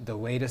like the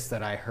latest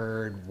that I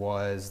heard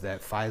was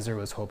that Pfizer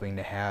was hoping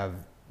to have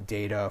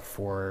data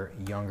for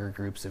younger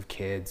groups of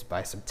kids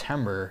by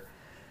September,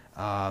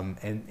 and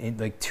in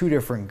like 2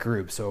 different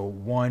groups. So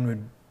one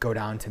would go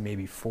down to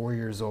maybe 4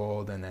 years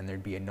old, and then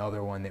there'd be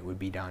another one that would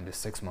be down to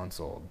 6 months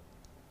old.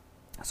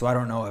 So I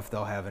don't know if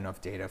they'll have enough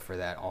data for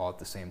that all at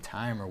the same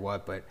time or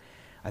what, but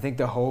I think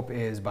the hope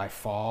is by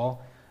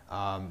fall,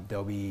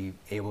 they'll be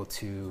able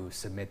to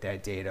submit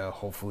that data,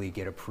 hopefully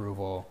get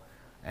approval.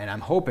 And I'm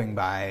hoping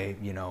by,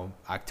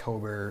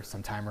 October,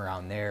 sometime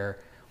around there,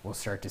 we'll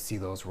start to see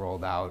those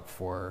rolled out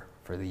for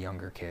the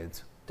younger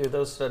kids. Do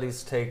those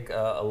studies take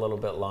a little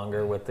bit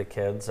longer with the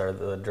kids? Are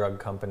the drug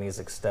companies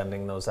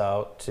extending those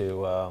out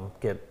to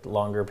get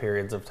longer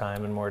periods of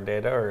time and more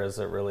data, or is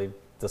it really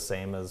the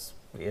same as,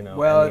 you know,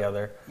 well, any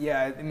other?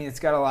 Yeah, I mean, it's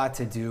got a lot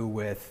to do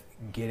with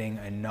getting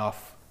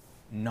enough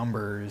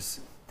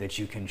numbers that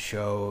you can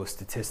show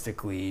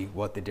statistically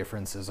what the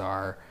differences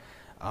are.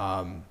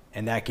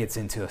 And that gets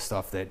into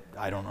stuff that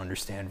I don't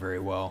understand very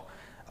well.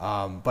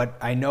 But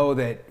I know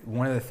that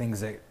one of the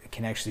things that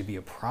can actually be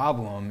a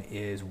problem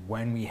is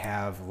when we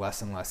have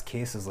less and less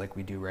cases like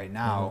we do right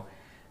now,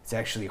 it's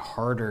actually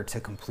harder to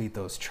complete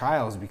those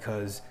trials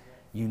because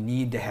you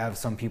need to have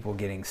some people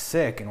getting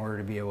sick in order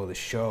to be able to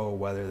show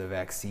whether the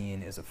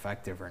vaccine is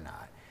effective or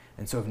not.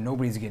 And so if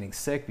nobody's getting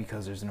sick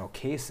because there's no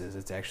cases,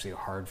 it's actually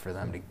hard for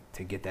them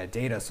to get that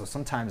data. So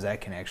sometimes that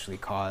can actually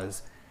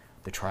cause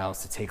the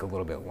trials to take a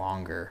little bit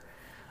longer.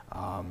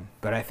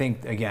 But I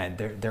think, again,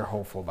 they're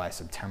hopeful by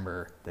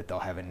September that they'll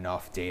have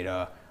enough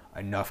data,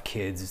 enough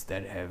kids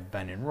that have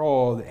been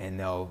enrolled, and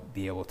they'll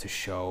be able to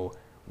show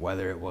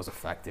whether it was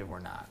effective or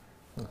not.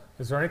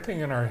 Is there anything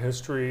in our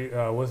history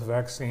with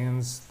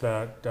vaccines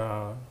that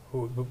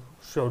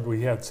showed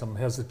we had some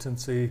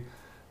hesitancy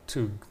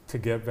to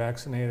get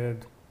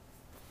vaccinated,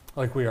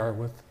 like we are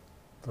with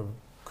the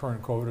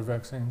current COVID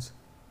vaccines?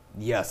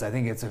 Yes, I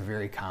think it's a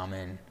very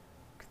common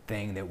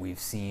thing that we've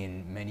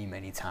seen many,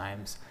 many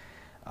times.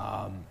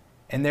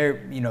 And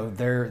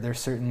there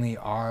certainly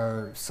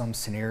are some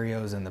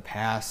scenarios in the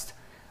past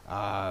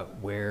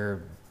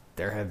where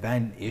there have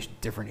been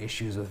different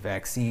issues with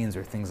vaccines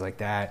or things like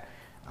that.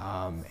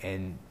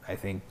 And I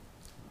think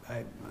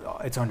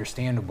it's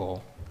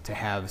understandable to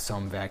have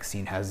some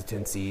vaccine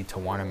hesitancy, to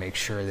want to make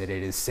sure that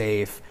it is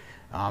safe.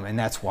 And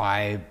that's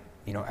why,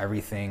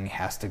 everything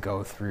has to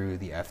go through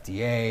the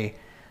FDA.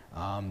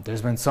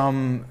 There's been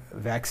some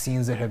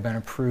vaccines that have been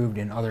approved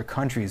in other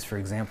countries. For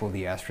example,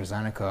 the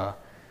AstraZeneca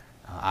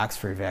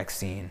Oxford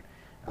vaccine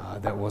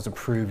that was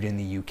approved in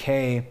the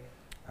UK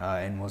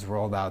and was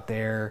rolled out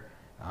there.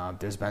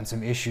 There's been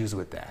some issues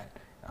with that.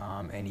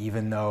 And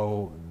even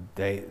though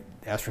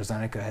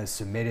AstraZeneca has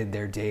submitted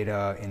their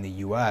data in the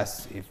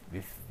US,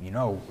 if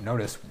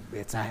notice,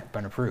 it's not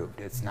been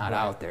approved. It's not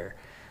out there.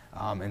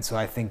 And so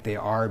I think they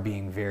are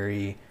being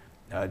very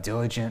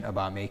diligent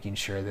about making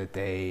sure that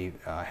they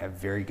have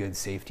very good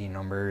safety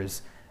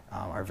numbers,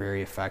 are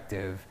very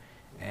effective.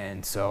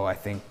 And so I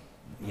think,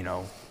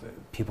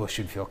 people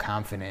should feel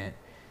confident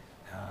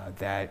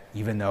that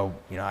even though,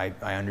 I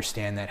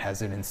understand that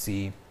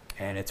hesitancy,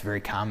 and it's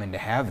very common to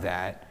have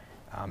that,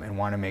 and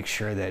want to make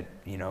sure that,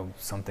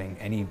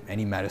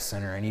 any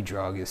medicine or any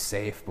drug is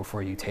safe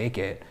before you take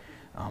it.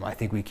 I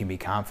think we can be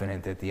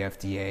confident that the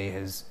FDA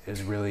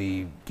is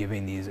really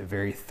giving these a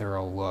very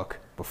thorough look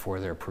before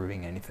they're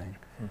approving anything.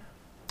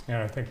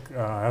 Yeah, I think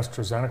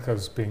AstraZeneca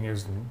is being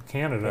used in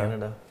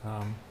Canada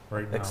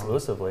right now.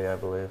 Exclusively, I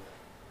believe.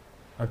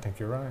 I think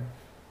you're right.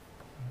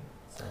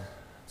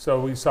 So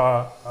we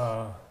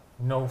saw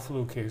no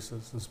flu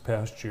cases this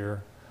past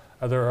year.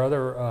 Are there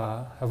other,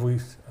 have we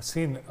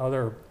seen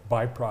other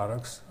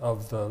byproducts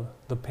of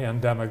the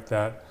pandemic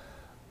that,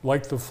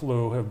 like the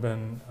flu, have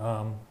been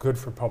good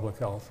for public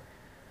health?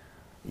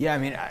 Yeah, I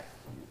mean,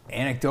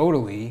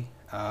 anecdotally,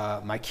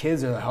 my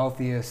kids are the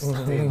healthiest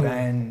they've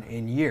been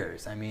in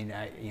years. I mean,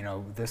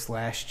 this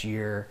last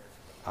year,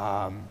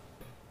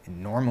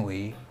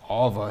 normally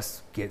all of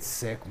us get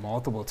sick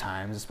multiple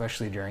times,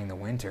 especially during the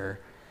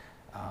winter.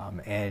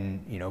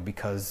 And,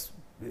 because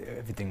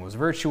everything was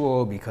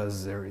virtual,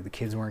 because the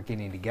kids weren't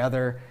getting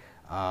together.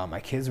 My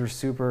kids were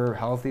super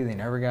healthy. They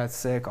never got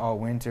sick all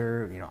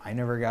winter. I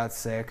never got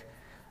sick.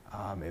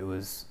 It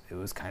was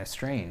kind of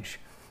strange,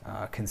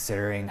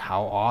 considering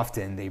how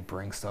often they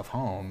bring stuff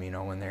home,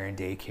 when they're in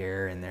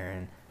daycare and they're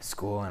in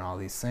school and all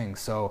these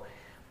things. So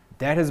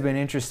that has been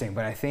interesting.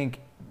 But I think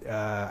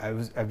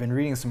I've been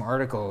reading some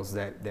articles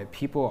that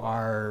people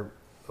are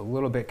a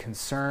little bit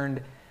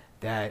concerned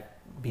that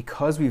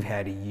because we've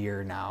had a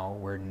year now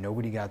where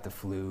nobody got the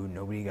flu,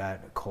 nobody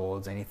got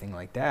colds, anything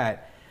like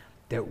that,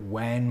 that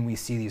when we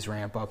see these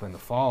ramp up in the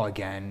fall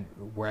again,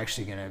 we're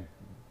actually going to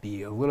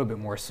be a little bit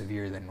more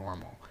severe than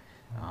normal.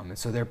 And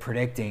so they're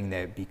predicting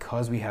that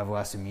because we have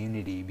less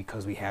immunity,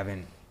 because we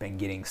haven't been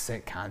getting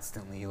sick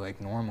constantly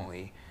like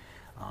normally,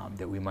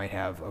 that we might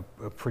have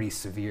a pretty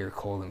severe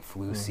cold and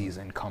flu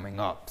season coming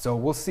up. So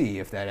we'll see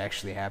if that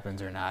actually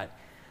happens or not.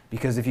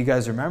 Because if you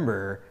guys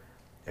remember,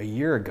 a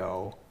year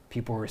ago,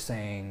 people were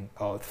saying,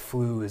 "Oh, the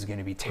flu is going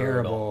to be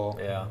terrible,"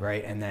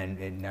 right? And then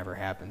it never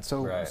happened.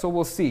 So, so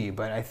we'll see.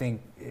 But I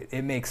think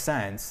it makes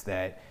sense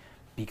that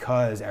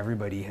because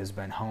everybody has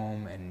been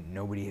home and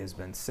nobody has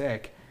been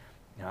sick,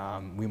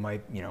 we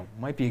might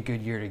be a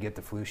good year to get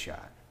the flu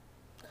shot.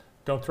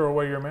 Don't throw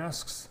away your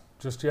masks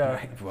just yet.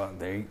 Right. Well,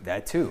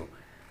 that too.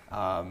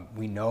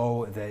 We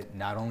know that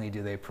not only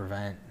do they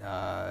prevent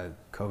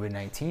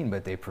COVID-19,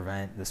 but they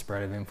prevent the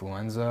spread of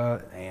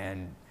influenza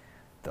and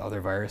the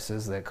other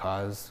viruses that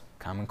cause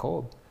common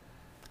cold.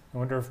 I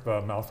wonder if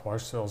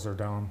mouthwash sales are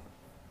down.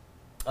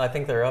 I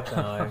think they're up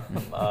now.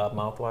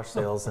 Mouthwash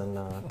sales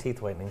and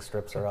teeth whitening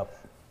strips are up.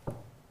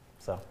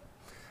 So,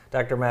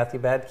 Dr. Matthew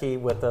Badke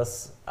with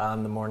us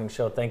on the morning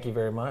show. Thank you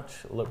very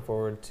much. Look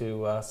forward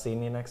to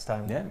seeing you next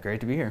time. Yeah,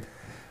 great to be here.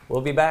 We'll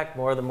be back.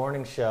 More of the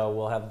morning show.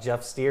 We'll have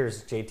Jeff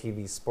Steers,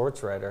 JTV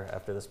sports writer,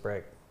 after this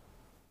break.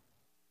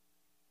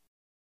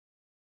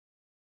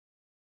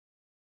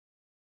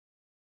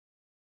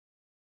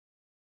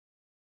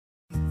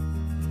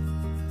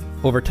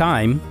 Over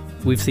time,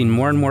 we've seen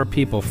more and more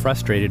people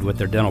frustrated with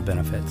their dental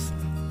benefits.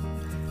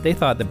 They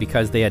thought that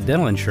because they had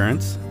dental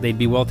insurance, they'd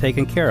be well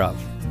taken care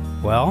of.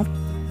 Well,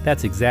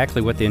 that's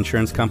exactly what the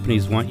insurance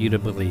companies want you to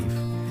believe.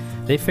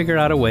 They figured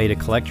out a way to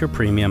collect your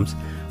premiums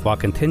while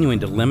continuing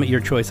to limit your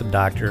choice of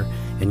doctor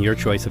and your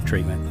choice of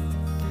treatment.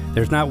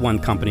 There's not one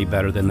company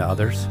better than the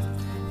others.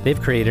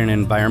 They've created an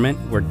environment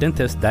where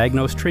dentists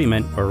diagnose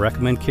treatment or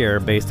recommend care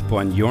based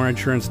upon your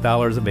insurance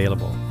dollars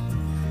available.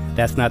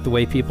 That's not the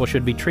way people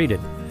should be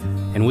treated,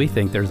 and we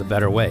think there's a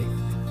better way.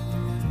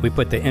 We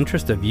put the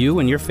interest of you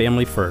and your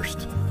family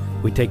first.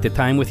 We take the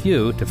time with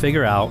you to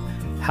figure out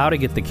how to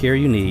get the care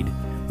you need,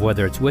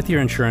 whether it's with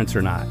your insurance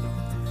or not.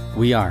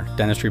 We are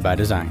Dentistry by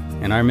Design,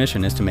 and our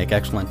mission is to make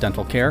excellent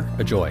dental care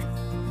a joy.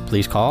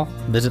 Please call,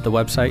 visit the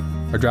website,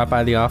 or drop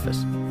by the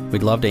office.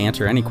 We'd love to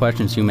answer any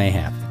questions you may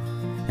have.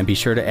 And be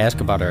sure to ask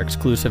about our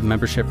exclusive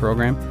membership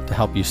program to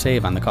help you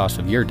save on the cost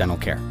of your dental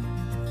care.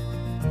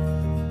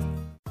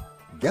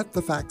 Get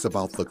the facts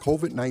about the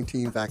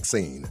COVID-19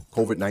 vaccine.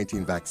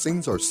 COVID-19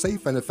 vaccines are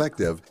safe and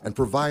effective and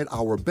provide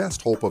our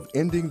best hope of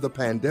ending the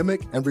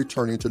pandemic and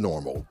returning to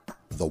normal.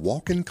 The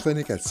walk-in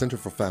clinic at Center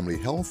for Family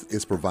Health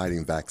is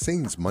providing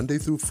vaccines Monday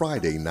through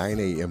Friday, 9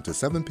 a.m. to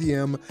 7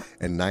 p.m.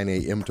 and 9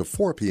 a.m. to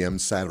 4 p.m.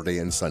 Saturday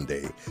and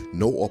Sunday.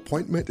 No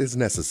appointment is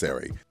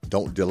necessary.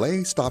 Don't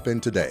delay, stop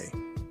in today.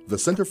 The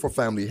Center for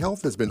Family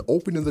Health has been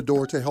opening the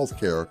door to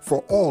healthcare for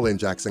all in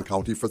Jackson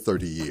County for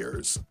 30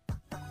 years.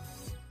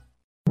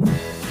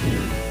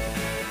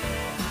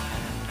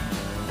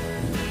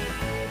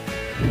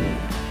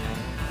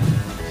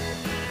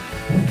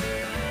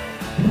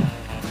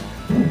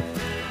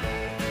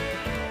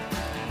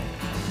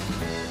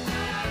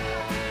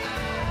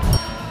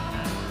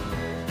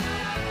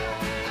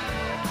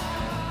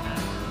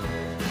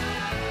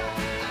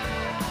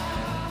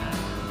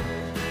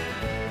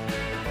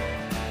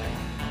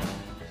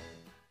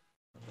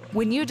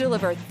 When you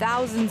deliver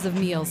thousands of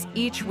meals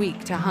each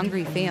week to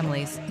hungry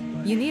families,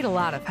 you need a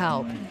lot of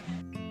help.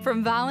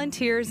 From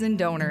volunteers and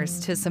donors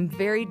to some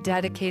very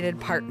dedicated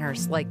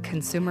partners like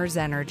Consumers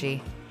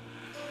Energy.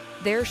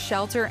 Their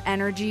shelter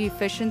energy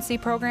efficiency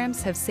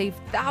programs have saved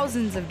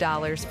thousands of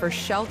dollars for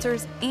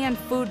shelters and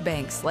food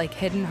banks like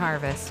Hidden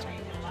Harvest.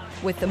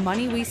 With the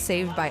money we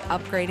saved by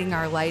upgrading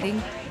our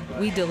lighting,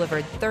 we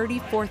delivered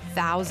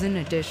 34,000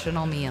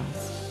 additional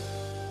meals.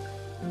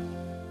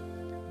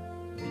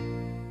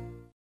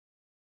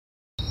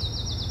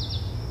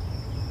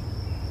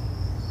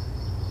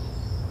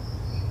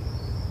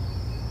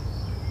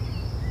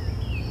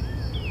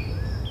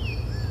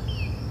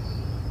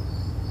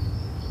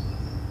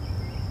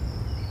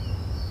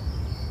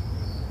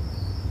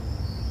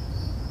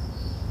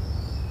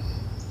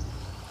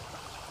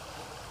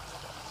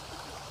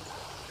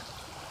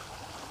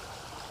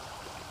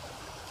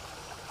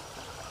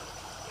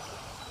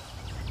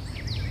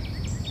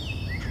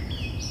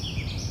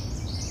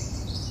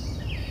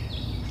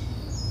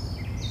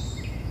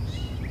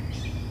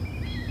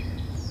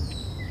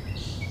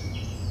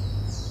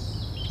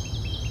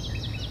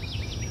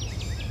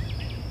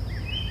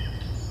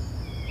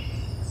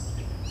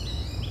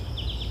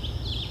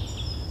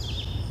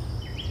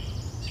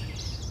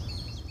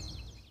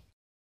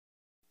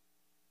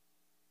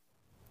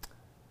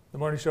 The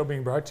morning show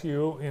being brought to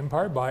you in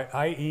part by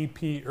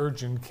IEP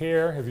Urgent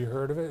Care. Have you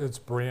heard of it? It's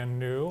brand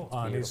new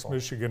on East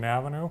Michigan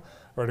Avenue,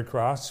 right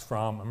across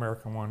from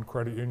American One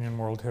Credit Union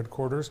World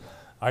Headquarters.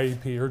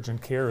 IEP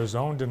Urgent Care is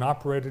owned and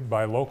operated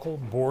by local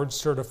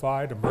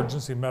board-certified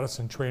emergency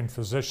medicine trained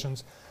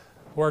physicians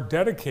who are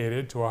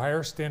dedicated to a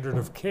higher standard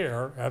of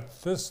care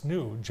at this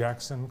new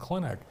Jackson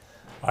clinic.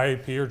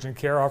 IEP Urgent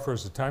Care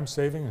offers a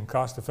time-saving and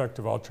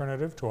cost-effective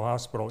alternative to a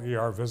hospital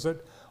ER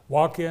visit.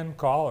 Walk in,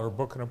 call, or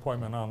book an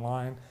appointment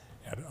online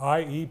at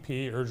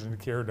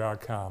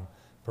iepurgentcare.com.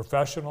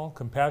 Professional,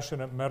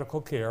 compassionate medical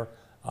care,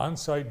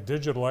 on-site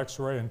digital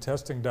x-ray and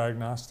testing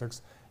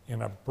diagnostics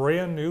in a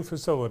brand new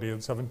facility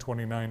at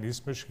 729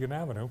 East Michigan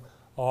Avenue,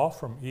 all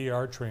from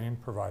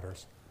ER-trained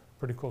providers.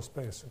 Pretty cool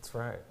space. That's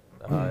right.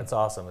 It's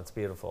awesome. It's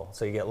beautiful.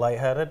 So you get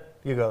lightheaded,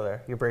 you go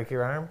there. You break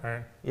your arm,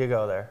 you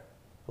go there.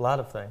 A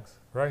lot of things.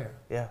 Right.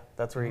 Yeah,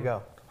 that's where you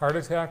go. Heart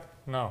attack?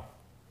 No.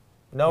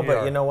 No,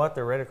 but you know what?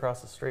 They're right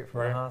across the street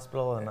from the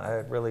hospital, and I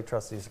really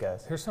trust these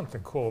guys. Here's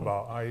something cool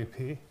about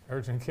IEP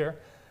Urgent Care.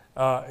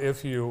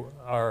 If you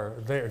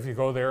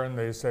go there and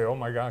they say, "Oh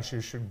my gosh,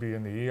 you should be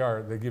in the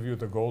ER," they give you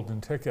the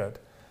golden ticket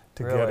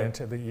to get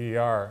into the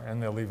ER,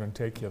 and they'll even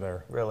take you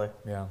there. Really?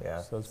 Yeah.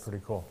 So that's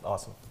pretty cool.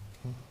 Awesome.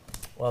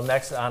 Well,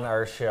 next on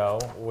our show,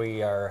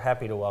 we are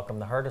happy to welcome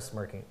the hardest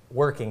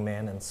working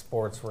man in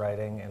sports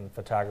writing and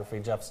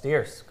photography, Jeff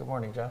Steers. Good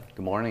morning, Jeff.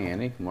 Good morning,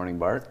 Andy. Good morning,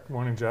 Bart. Good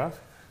morning, Jeff.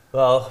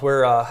 Well,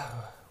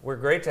 we're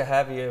great to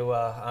have you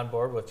on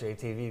board with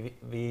JTV.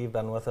 You've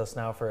been with us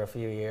now for a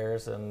few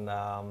years, and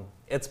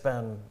it's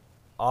been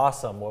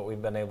awesome what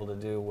we've been able to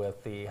do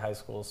with the high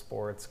school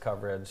sports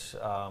coverage,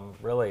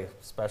 really,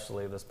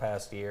 especially this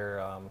past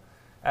year.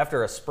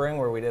 After a spring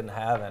where we didn't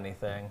have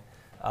anything,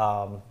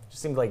 it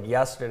seemed like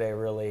yesterday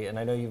really, and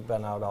I know you've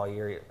been out all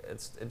year,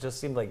 it just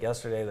seemed like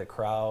yesterday the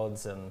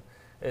crowds, and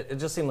it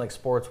just seemed like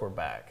sports were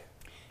back.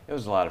 It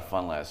was a lot of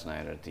fun last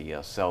night at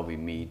the Selby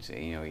meet.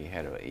 You know, you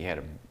had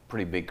a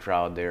pretty big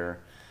crowd there.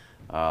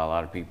 A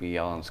lot of people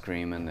yelling,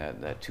 screaming.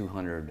 That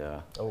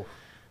 200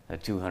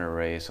 that 200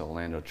 race,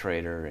 Orlando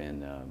Trader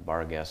and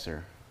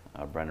Bargesser,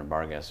 Brendan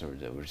Bargesser,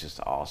 it was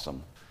just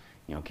awesome.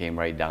 You know, came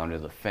right down to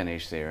the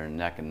finish there,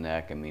 neck and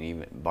neck. I mean,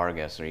 even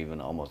Bargesser even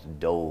almost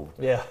dove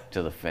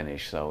to the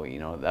finish. So, you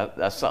know,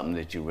 that's something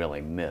that you really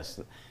miss.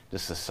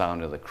 Just the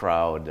sound of the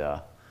crowd,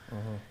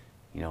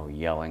 you know,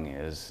 yelling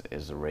as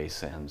the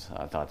race ends.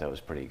 I thought that was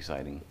pretty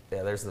exciting.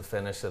 Yeah, there's the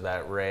finish of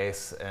that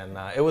race. And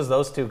it was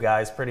those two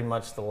guys pretty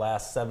much the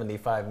last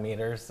 75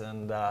 meters.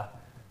 And,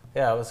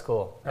 yeah, it was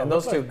cool. And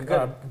those two,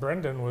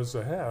 Brendan was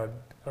ahead,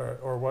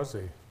 or was he?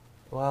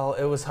 Well,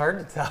 it was hard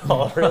to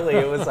tell, really.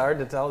 It was hard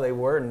to tell. They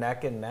were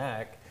neck and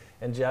neck.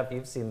 And Jeff,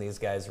 you've seen these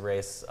guys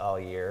race all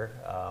year.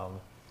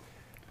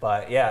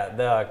 But yeah,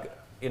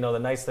 the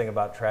nice thing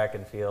about track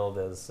and field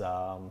is,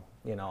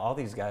 you know, all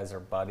these guys are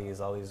buddies.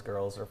 All these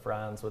girls are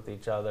friends with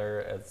each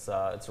other.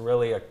 It's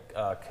really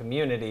a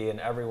community,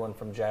 and everyone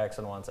from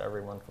Jackson wants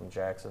everyone from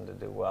Jackson to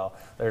do well.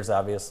 There's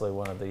obviously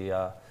one of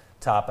the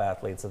top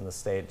athletes in the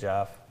state,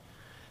 Jeff.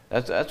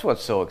 That's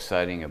what's so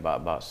exciting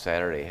about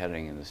Saturday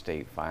heading in the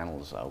state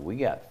finals. We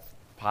got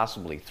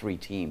possibly 3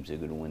 teams that are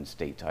going to win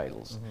state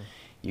titles.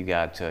 You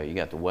got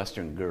the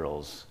Western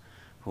girls,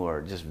 who are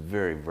just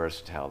very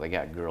versatile. They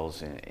got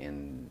girls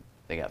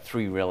they got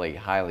 3 really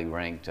highly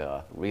ranked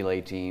relay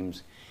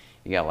teams.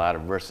 You got a lot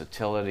of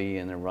versatility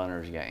in the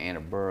runners. You got Anna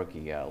Burke.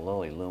 You got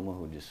Lily Luma,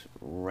 who just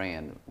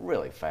ran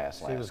really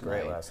fast last night. She was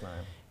great last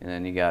night. And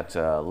then you got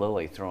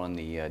Lily throwing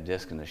the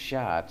disc and the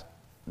shot.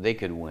 They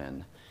could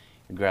win.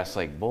 Grass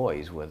Lake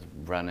boys with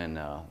Brennan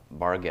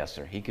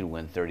Bargesser, he could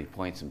win 30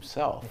 points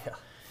himself. Yeah.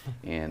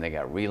 And they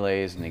got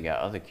relays, and they got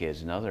other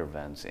kids in other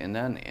events. And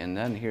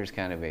then here's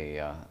kind of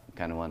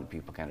one that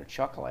people kind of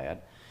chuckle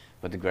at,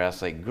 but the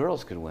Grass Lake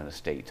girls could win a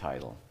state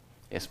title.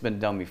 It's been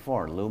done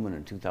before. Lumen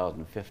in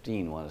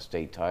 2015 won a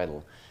state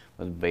title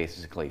with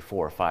basically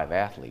 4 or 5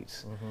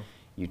 athletes.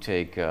 You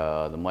take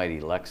the mighty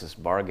Lexus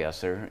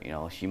Bargesser, you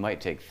know, she might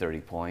take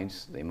 30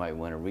 points. They might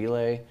win a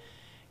relay.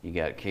 You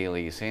got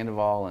Kaylee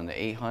Sandoval in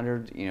the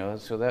 800, you know,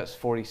 so that's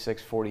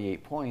 46,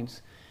 48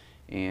 points.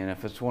 And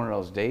if it's one of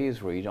those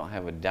days where you don't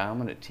have a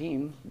dominant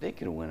team, they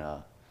could win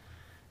a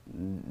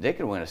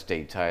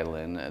state title,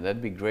 and that'd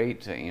be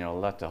great to, you know,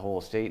 let the whole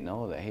state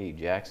know that, hey,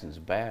 Jackson's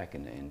back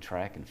in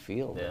track and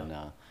field, and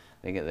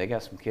they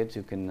got some kids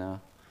who can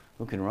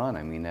run.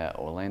 I mean, that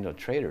Orlando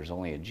Trader is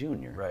only a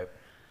junior, right?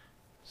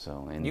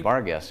 So, and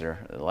Bargesser,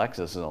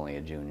 Alexis is only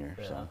a junior.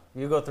 Yeah. So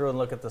you go through and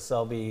look at the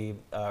Selby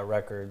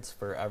records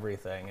for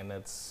everything, and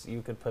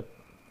you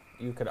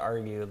could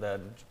argue that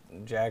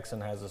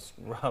Jackson has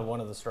one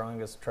of the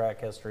strongest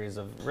track histories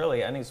of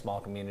really any small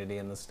community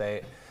in the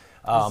state.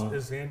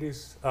 Is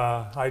Andy's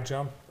high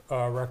jump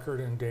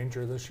record in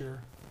danger this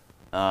year?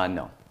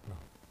 No.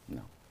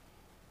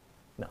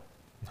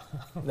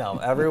 No,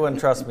 everyone,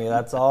 trust me,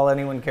 that's all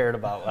anyone cared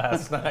about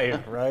last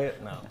night,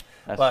 right? No.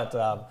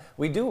 But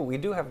we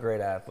do have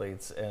great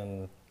athletes,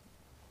 and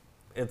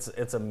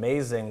it's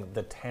amazing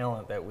the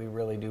talent that we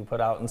really do put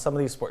out. And some of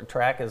these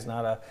track is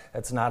not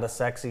a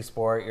sexy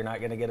sport. You're not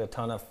going to get a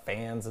ton of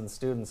fans and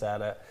students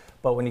at it.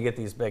 But when you get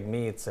these big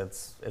meets,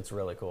 it's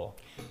really cool.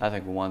 I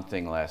think one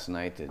thing last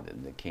night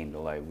that came to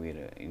light, we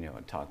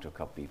had talked to a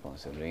couple people and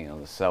said, you know,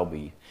 the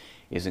Selby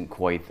isn't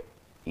quite,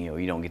 you know,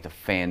 you don't get the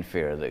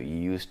fanfare that you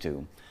used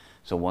to.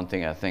 So one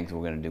thing I think that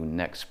we're going to do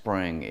next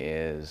spring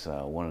is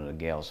one of the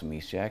gals from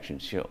East Jackson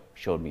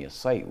showed me a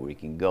site where you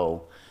can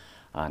go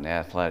on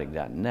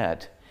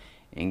athletic.net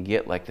and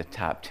get like the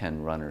top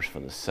 10 runners for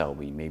the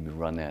Selby, maybe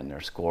run that in their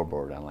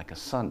scoreboard on like a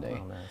Sunday.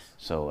 Oh, nice.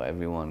 So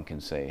everyone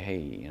can say, hey,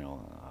 you know,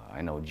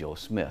 I know Joe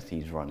Smith,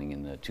 he's running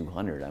in the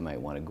 200. I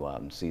might want to go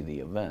out and see the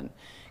event.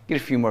 Get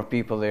a few more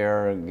people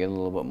there, get a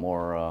little bit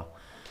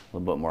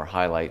more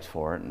highlights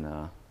for it,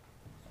 and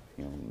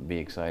you know, be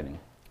exciting.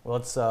 Well,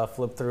 let's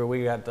flip through.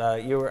 We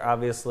got you were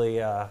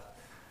obviously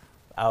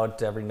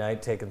out every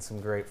night taking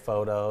some great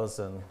photos,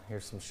 and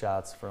here's some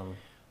shots from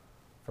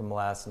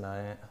last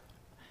night.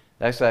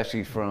 That's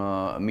actually from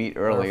a meet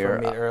earlier,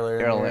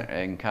 earlier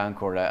in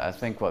Concord. I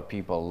think what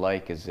people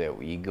like is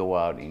that you go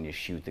out and you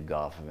shoot the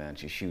golf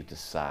events, you shoot the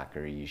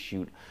soccer, you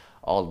shoot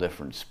all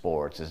different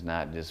sports. It's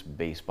not just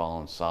baseball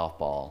and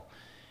softball.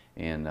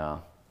 And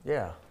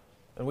yeah.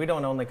 And we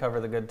don't only cover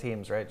the good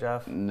teams, right,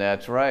 Jeff?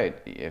 That's right.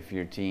 If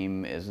your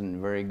team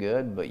isn't very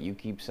good, but you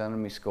keep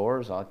sending me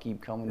scores, I'll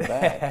keep coming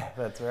back.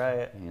 That's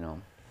right. You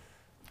know.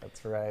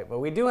 That's right. But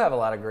we do have a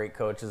lot of great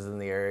coaches in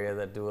the area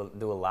that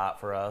do a lot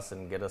for us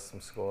and get us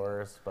some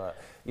scores. But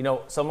you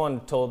know,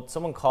 someone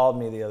called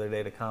me the other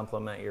day to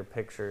compliment your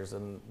pictures,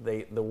 and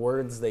the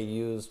words they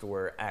used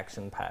were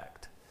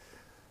action-packed.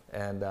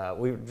 And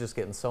we were just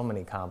getting so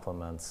many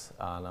compliments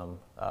on him.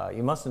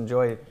 You must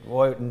enjoy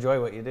what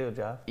you do,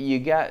 Jeff.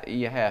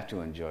 You have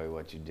to enjoy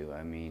what you do.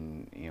 I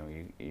mean, you know,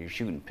 you're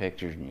shooting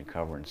pictures and you're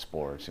covering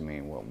sports. I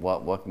mean,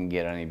 what can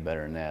get any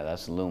better than that?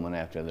 That's Lumen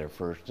after their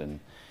first and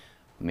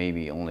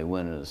maybe only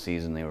win of the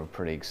season. They were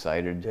pretty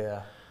excited.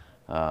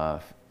 Yeah.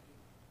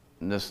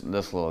 This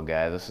little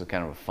guy, this is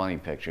kind of a funny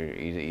picture.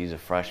 He's a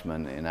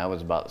freshman, and I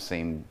was about the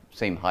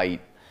same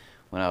height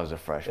when I was a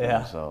freshman.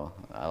 Yeah. So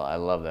I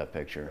love that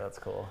picture. That's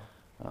cool.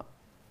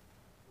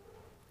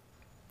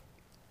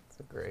 It's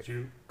a great. Did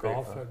you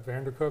golf at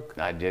Vandercook?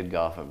 I did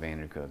golf at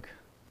Vandercook.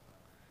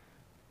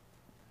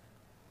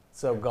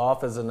 So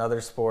golf is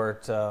another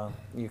sport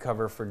you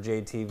cover for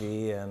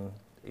JTV, and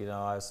you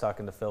know, I was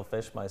talking to Phil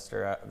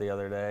Fishmeister the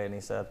other day, and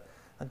he said,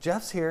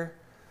 Jeff's here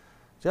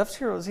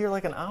was here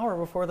like an hour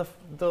before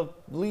the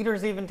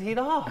leaders even teed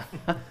off.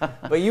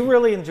 But you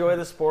really enjoy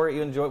the sport.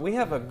 We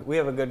have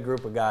a good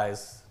group of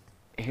guys.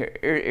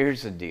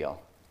 Here's the deal.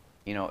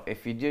 You know,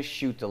 if you just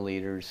shoot the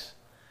leaders,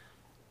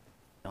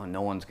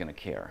 no one's going to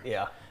care.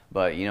 Yeah.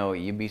 But, you know,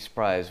 you'd be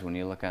surprised when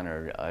you look on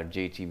our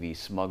JTV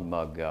Smug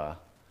Mug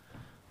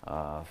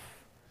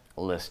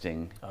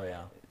listing. Oh,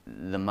 yeah.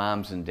 The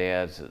moms and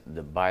dads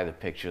that buy the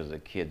pictures of the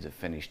kids that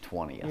finished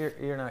 20th.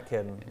 You're not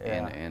kidding.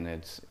 Yeah. And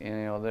it's, you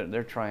know,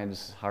 they're trying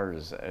as hard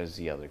as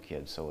the other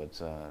kids, so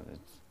it's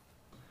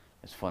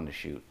fun to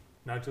shoot.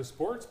 Not just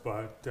sports,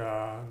 but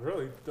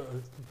really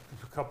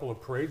a couple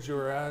of parades you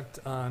were at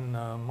on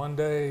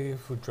Monday,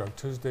 Food Truck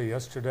Tuesday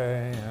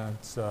yesterday.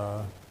 It's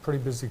a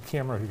pretty busy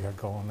camera you got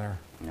going there.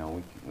 You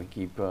know, we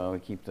keep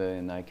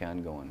the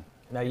Nikon going.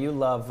 Now you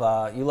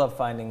love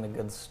finding the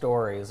good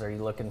stories. Are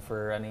you looking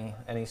for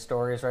any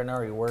stories right now?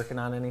 Are you working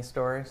on any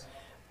stories?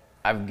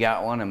 I've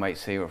got one. I might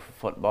save it for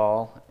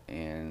football,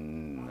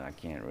 and I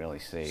can't really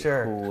say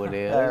Sure. who it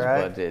is,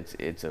 Right. but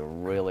it's a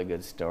really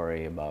good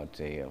story about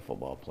a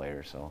football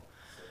player. So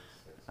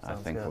I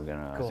think we're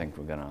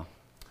gonna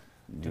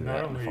do And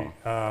that not in the only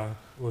fall.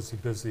 was he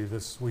busy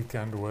this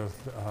weekend with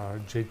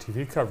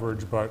JTV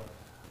coverage, but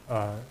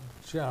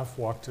Jeff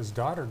walked his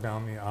daughter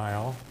down the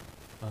aisle.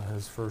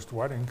 His first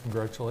wedding.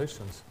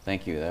 Congratulations!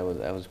 Thank you. That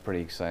was pretty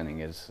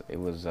exciting. It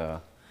was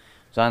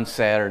on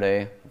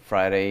Saturday.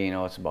 Friday, you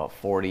know, it's about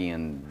 40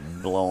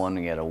 and blowing.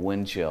 We had a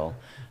wind chill,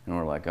 and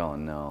we're like, oh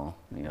no,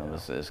 you know,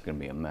 this is going to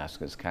be a mess.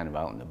 It's kind of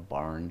out in the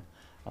barn,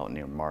 out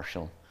near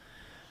Marshall.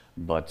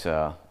 But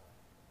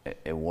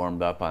it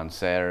warmed up on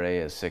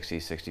Saturday at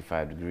 60,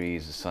 65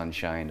 degrees. The sun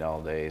shined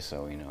all day,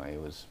 so you know, it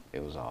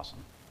was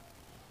awesome.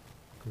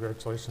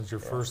 Congratulations!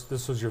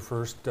 This was your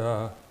first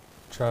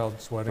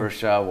child's wedding. First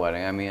child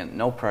wedding. I mean,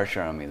 no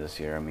pressure on me this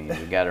year. I mean,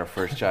 we got our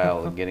first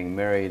child getting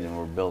married, and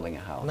we're building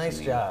a house. Nice I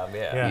mean, job,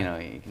 yeah. You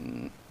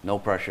know, no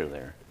pressure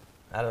there.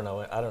 I don't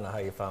know how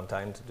you found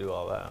time to do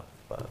all that,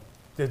 but.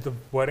 Did the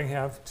wedding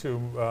have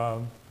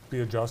to be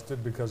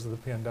adjusted because of the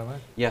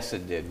pandemic? Yes,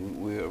 it did.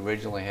 We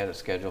originally had it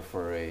scheduled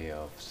for a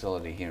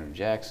facility here in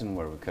Jackson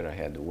where we could have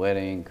had the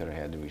wedding, could have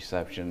had the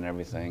reception and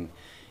everything,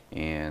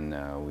 and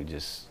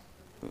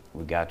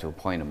we got to a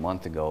point a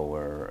month ago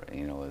where,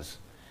 you know, it was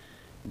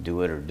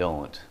do it or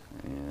don't,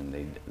 and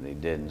they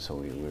didn't. So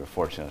we were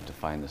fortunate to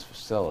find this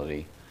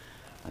facility.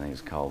 I think it's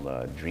called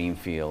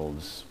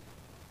Dreamfields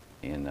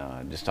in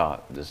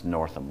just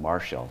north of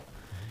Marshall.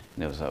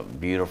 And it was a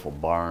beautiful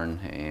barn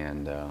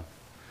and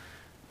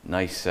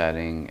nice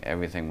setting.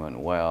 Everything went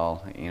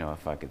well. You know,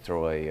 if I could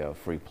throw a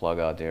free plug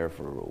out there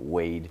for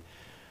Wade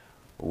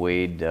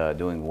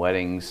doing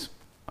weddings.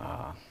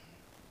 I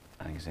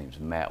think his name's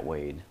Matt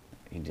Wade.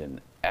 He did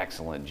an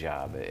excellent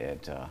job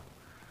at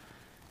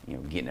you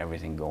know, getting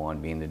everything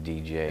going, being the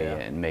DJ,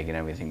 and making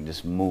everything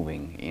just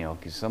moving. You know,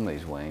 because some of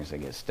these weddings, they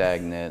get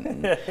stagnant,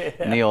 and,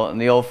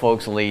 and the old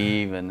folks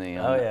leave, and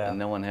and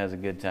no one has a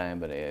good time.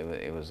 But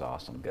it was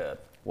awesome. Good.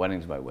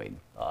 Weddings by Wade.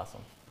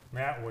 Awesome.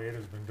 Matt Wade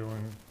has been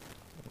doing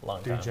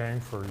Long time.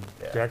 DJing for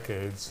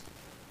decades.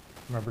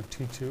 Remember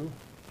T2?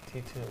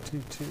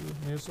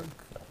 T2 music.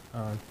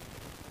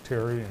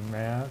 Terry and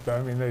Matt.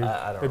 I mean,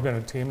 they've been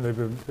a team.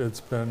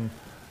 It's been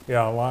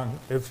long.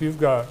 If you've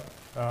got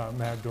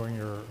Matt doing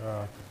your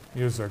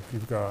music,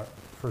 you've got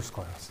first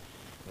class.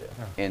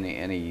 Yeah.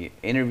 And he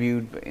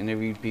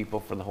interviewed people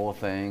for the whole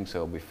thing.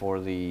 So before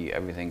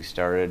everything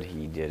started,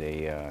 he did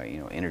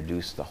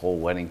introduced the whole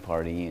wedding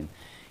party, and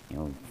you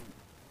know,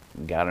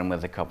 got him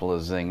with a couple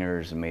of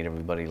zingers and made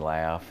everybody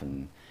laugh,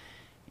 and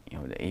you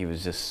know, he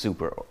was just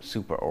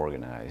super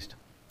organized.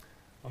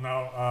 Well,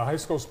 now high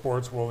school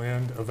sports will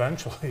end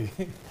eventually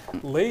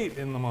late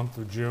in the month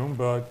of June,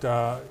 but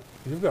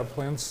you've got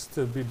plans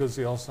to be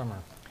busy all summer.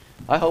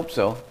 I hope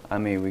so. I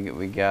mean, we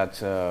can go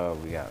out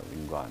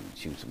and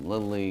shoot some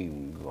Little League. We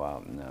can go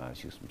out and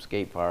shoot some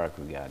skate park.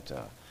 We got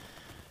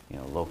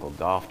local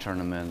golf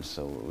tournaments.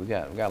 So we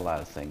got a lot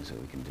of things that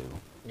we can do.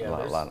 Yeah,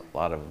 a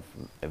lot of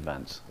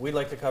events. We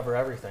like to cover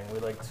everything. We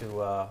like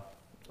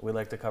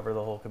to cover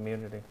the whole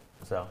community.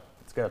 So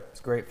it's good. It's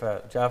great.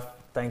 Jeff,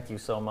 thank you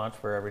so much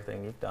for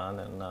everything you've done,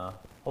 and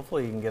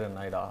hopefully you can get a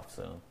night off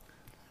soon.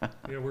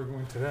 Yeah, we're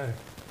going today.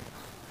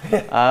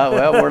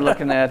 Well, we're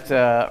looking at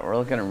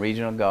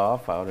regional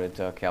golf out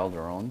at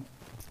Calderon,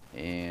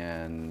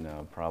 and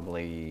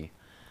probably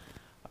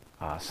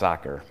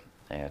soccer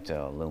at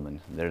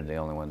Lumen. They're the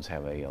only ones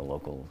have a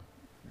local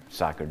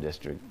soccer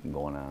district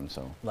going on.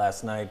 So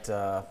last night,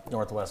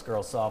 Northwest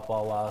girls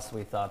softball lost.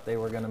 We thought they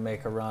were going to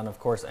make a run. Of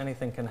course,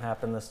 anything can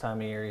happen this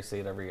time of year. You see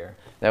it every year.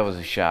 That was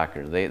a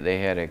shocker. They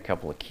had a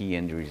couple of key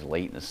injuries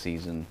late in the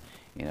season,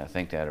 and I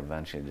think that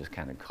eventually just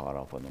kind of caught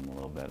up with them a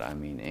little bit. I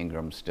mean,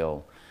 Ingram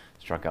still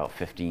struck out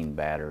 15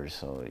 batters,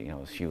 so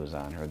she was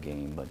on her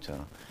game. But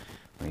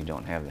when you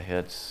don't have the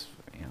hits,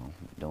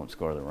 don't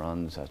score the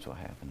runs, that's what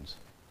happens.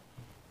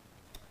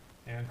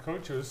 And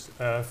coaches,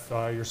 if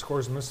your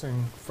score's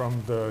missing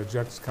from the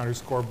Jackson County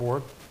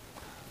scoreboard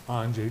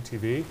on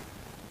JTV,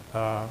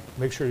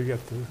 make sure you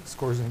get the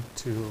scores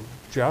into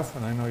Jeff.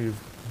 And I know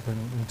you've been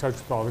in touch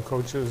with all the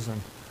coaches,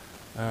 and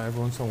every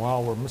once in a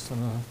while we're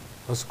missing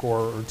a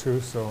score or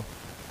two. So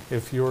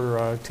if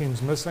your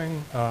team's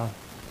missing,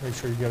 make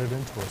sure you get it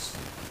into us,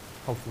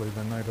 hopefully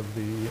the night of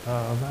the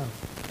event.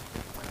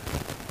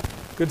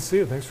 Good to see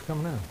you. Thanks for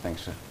coming in.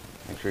 Thanks, sir.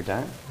 Thanks for your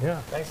time. Yeah.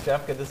 Thanks,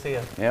 Jeff. Good to see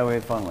you. Yeah, we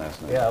had fun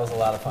last night. Yeah, it was a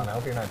lot of fun. I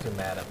hope you're not too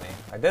mad at me.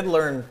 I did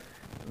learn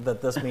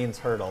that this means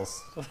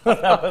hurdles.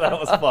 that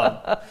was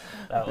fun.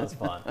 That was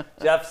fun.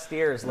 Jeff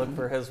Steers, look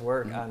for his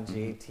work on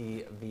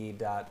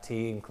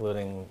jtv.t,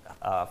 including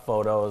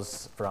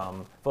photos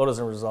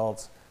and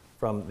results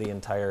from the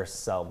entire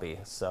Selby.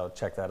 So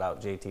check that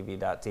out,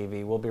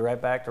 jtv.tv. We'll be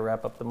right back to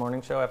wrap up the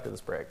morning show after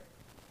this break.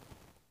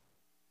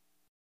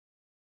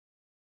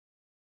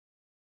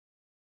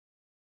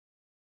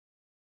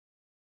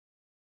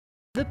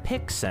 The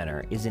Pick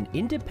Center is an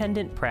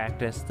independent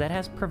practice that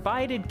has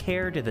provided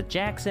care to the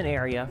Jackson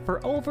area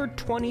for over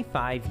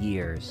 25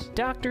 years.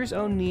 Doctors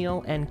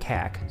O'Neill and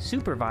Cack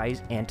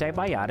supervise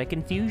antibiotic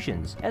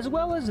infusions, as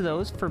well as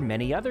those for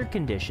many other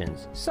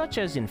conditions, such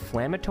as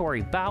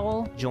inflammatory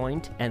bowel,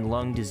 joint, and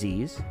lung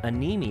disease,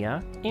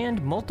 anemia,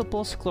 and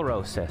multiple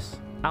sclerosis.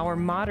 Our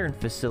modern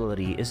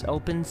facility is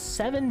open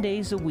 7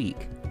 days a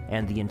week,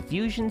 and the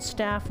infusion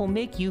staff will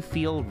make you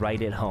feel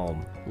right at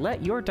home.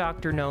 Let your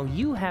doctor know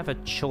you have a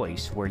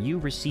choice where you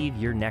receive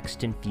your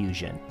next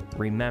infusion.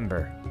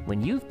 Remember,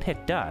 when you've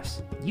picked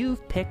us,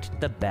 you've picked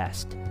the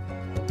best.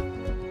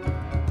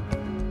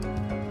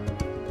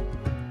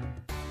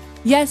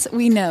 Yes,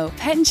 we know,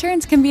 pet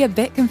insurance can be a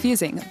bit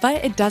confusing,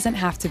 but it doesn't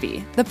have to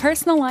be. The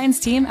Personal Lines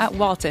team at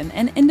Walton,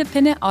 an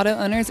independent auto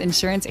owners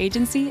insurance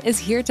agency, is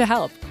here to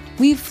help.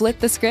 We've flipped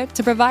the script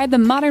to provide the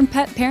modern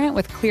pet parent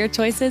with clear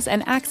choices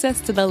and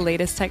access to the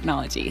latest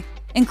technology,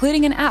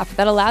 including an app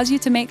that allows you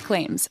to make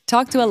claims,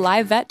 talk to a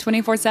live vet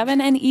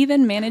 24/7, and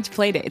even manage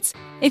playdates.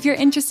 If you're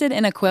interested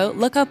in a quote,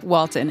 look up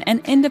Walton,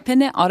 an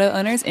independent auto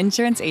owners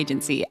insurance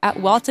agency, at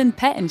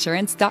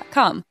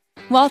waltonpetinsurance.com.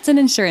 Walton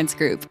Insurance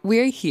Group,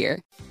 we're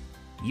here.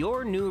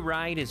 Your new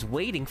ride is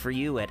waiting for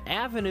you at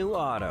Avenue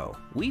Auto.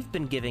 We've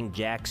been giving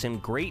Jackson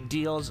great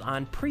deals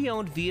on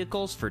pre-owned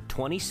vehicles for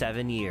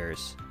 27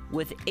 years.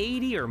 With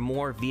 80 or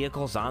more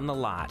vehicles on the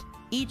lot,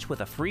 each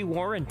with a free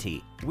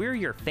warranty, we're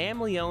your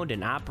family-owned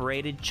and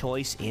operated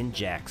choice in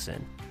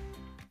Jackson.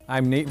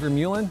 I'm Nate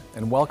Vermeulen,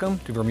 and welcome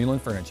to Vermeulen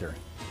Furniture.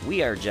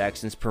 We are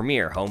Jackson's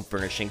premier home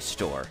furnishing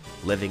store.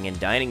 Living and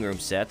dining room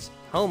sets,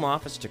 home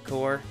office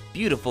decor,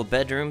 beautiful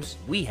bedrooms,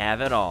 we have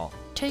it all.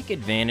 Take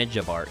advantage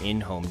of our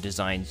in-home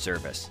design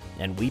service,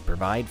 and we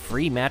provide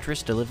free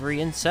mattress delivery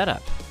and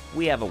setup.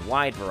 We have a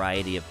wide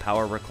variety of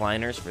power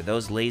recliners for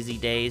those lazy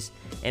days,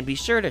 and be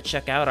sure to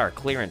check out our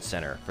clearance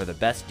center for the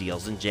best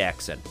deals in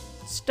Jackson.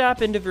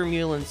 Stop into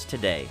Vermeulen's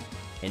today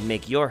and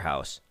make your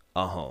house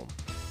a home.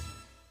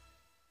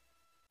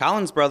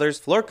 Collins Brothers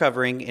floor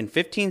covering in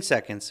 15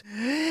 seconds.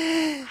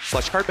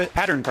 Plush carpet,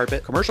 pattern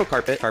carpet, commercial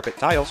carpet, carpet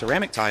tile,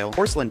 ceramic tile,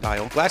 porcelain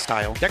tile, glass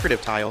tile,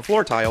 decorative tile,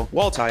 floor tile,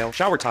 wall tile,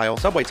 shower tile,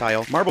 subway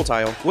tile, marble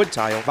tile, wood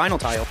tile, vinyl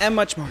tile, and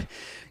much more.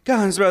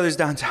 Collins Brothers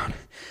downtown.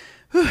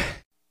 Whew.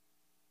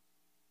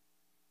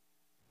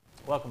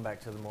 Welcome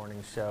back to the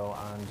morning show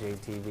on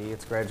JTV.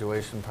 It's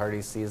graduation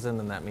party season,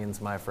 and that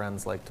means my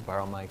friends like to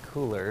borrow my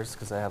coolers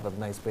because I have a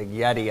nice big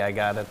Yeti I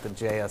got at the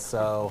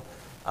JSO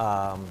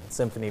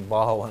Symphony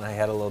Ball when I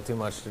had a little too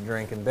much to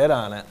drink and bid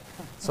on it.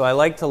 So I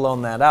like to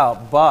loan that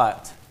out,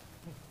 but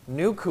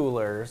new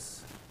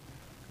coolers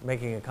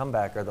making a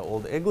comeback are the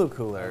old Igloo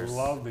coolers. I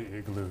love the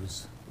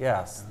Igloos.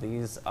 Yes,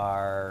 these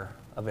are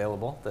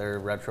available. They're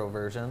retro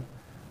version.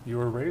 You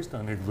were raised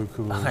on Igloo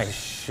coolers. I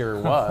sure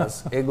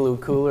was. Igloo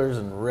coolers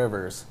and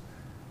rivers.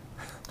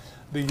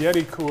 The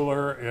Yeti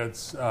cooler,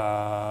 it's...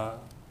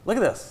 Look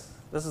at this.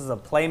 This is a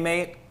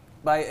Playmate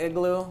by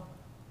Igloo.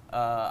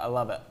 I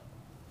love it.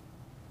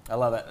 I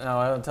love it.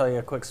 Now, I'll tell you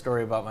a quick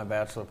story about my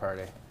bachelor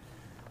party.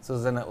 This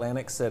was in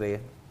Atlantic City.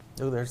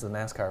 Ooh, there's the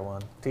NASCAR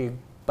one. Teague,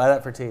 buy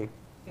that for Teague.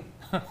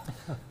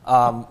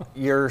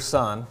 Your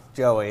son,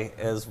 Joey,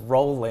 is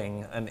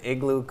rolling an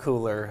Igloo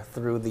cooler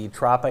through the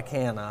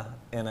Tropicana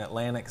in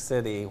Atlantic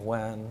City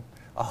when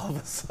all of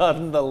a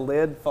sudden the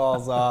lid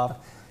falls off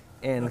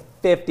and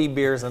 50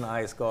 beers and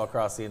ice go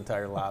across the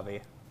entire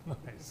lobby.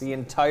 Nice. The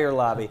entire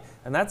lobby.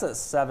 And that's at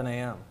 7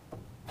 a.m.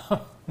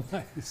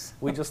 Nice.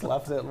 We just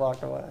left it and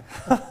walked away.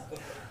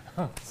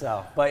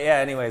 So, but yeah,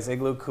 anyways,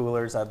 Igloo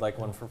coolers. I'd like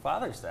one for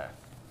Father's Day.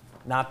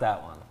 Not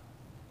that one.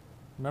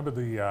 Remember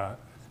the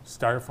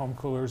styrofoam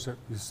coolers that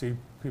you see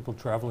people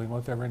traveling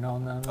with every now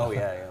and then? Oh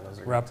yeah, those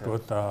are wrapped good too.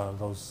 with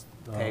those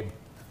Tape.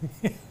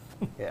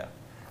 Yeah.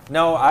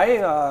 No,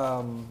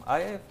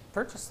 I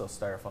purchased those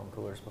styrofoam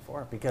coolers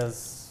before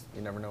because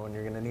you never know when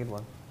you're going to need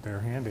one. They're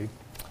handy.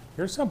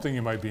 Here's something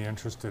you might be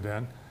interested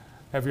in.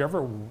 Have you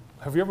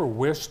ever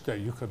wished that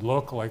you could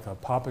look like a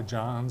Papa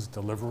John's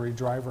delivery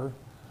driver?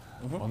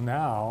 Mm-hmm. Well,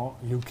 now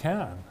you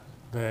can.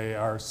 They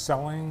are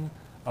selling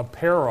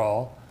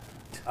apparel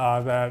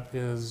that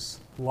is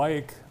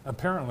like,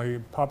 apparently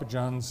Papa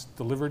John's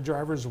delivery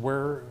drivers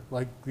wear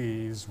like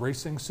these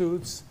racing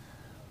suits,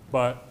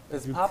 but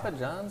is Papa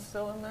John's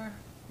still in there?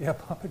 Yeah,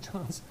 Papa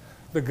John's.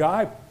 The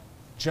guy,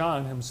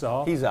 John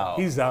himself, he's out.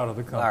 He's out of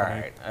the company. All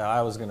right,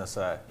 I was gonna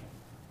say.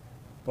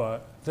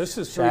 But this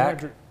is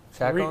Shaq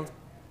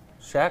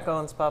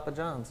owns Papa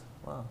John's.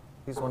 Wow,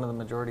 he's one of the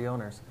majority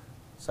owners.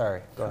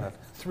 Sorry, go ahead.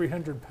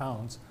 300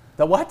 pounds.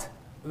 The what?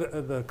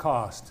 The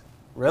cost.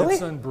 Really?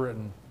 It's in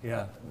Britain,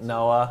 yeah.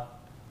 Noah.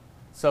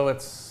 So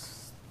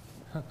it's,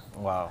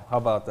 wow, how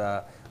about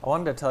that? I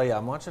wanted to tell you,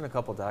 I'm watching a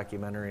couple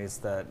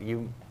documentaries that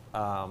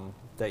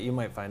you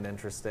might find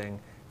interesting.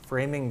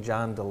 Framing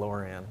John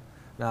DeLorean.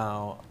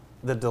 Now,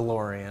 the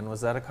DeLorean,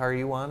 was that a car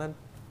you wanted?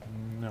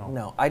 No.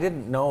 No, I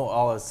didn't know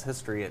all his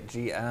history at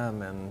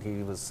GM, and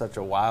he was such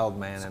a wild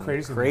man and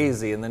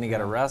crazy, and then he got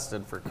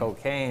arrested for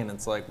cocaine.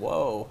 It's like,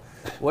 whoa,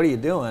 what are you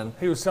doing?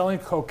 He was selling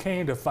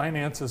cocaine to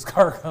finance his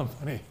car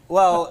company.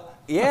 Well,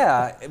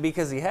 yeah,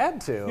 because he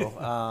had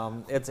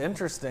to. It's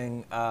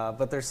interesting,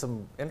 but there's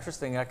some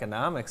interesting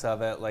economics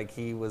of it. Like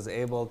he was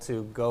able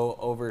to go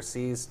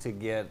overseas to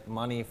get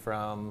money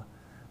from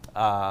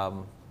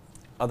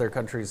other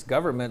countries'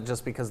 government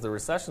just because the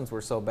recessions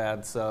were so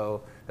bad.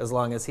 So as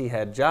long as he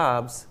had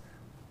jobs,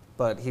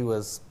 but he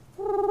was,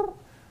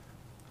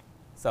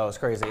 so it was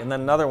crazy. And then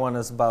another one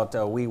is about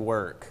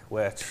WeWork,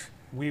 which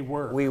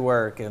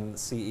WeWork and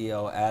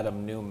CEO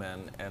Adam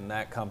Newman, and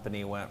that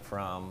company went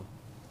from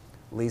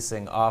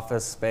leasing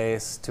office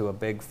space to a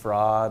big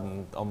fraud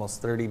and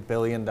almost $30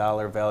 billion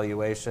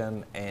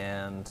valuation,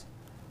 and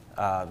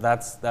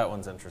that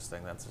one's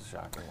interesting. That's a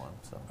shocking one.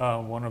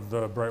 So one of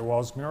the Bright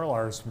Walls mural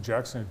artists from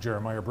Jackson,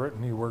 Jeremiah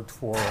Britton, he worked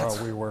for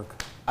WeWork.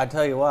 I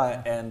tell you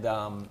what, and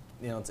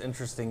it's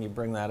interesting you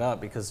bring that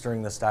up because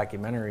during this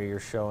documentary,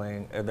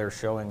 they're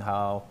showing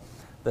how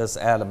this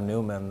Adam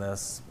Newman,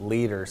 this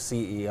leader,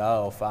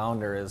 CEO,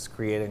 founder, is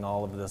creating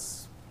all of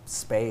this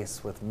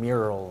space with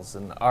murals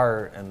and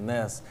art and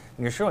this.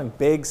 And you're showing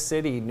big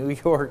city New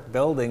York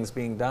buildings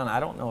being done. I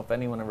don't know if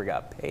anyone ever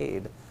got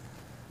paid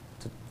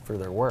for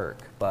their work.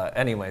 But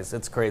anyways,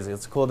 it's crazy.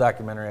 It's a cool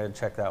documentary. I'd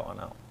check that one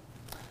out.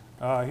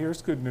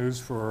 Here's good news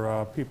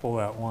for people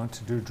that want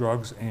to do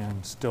drugs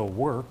and still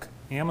work.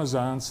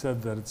 Amazon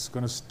said that it's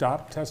going to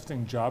stop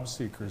testing job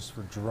seekers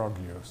for drug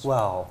use.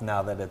 Well,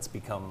 now that it's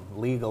become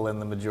legal in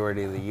the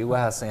majority of the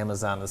U.S.,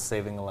 Amazon is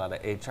saving a lot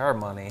of HR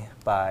money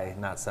by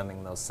not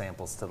sending those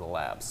samples to the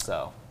labs.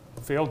 So,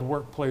 failed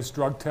workplace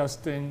drug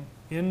testing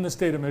in the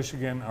state of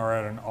Michigan are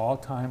at an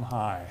all-time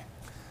high.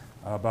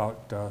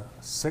 About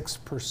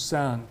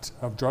 6%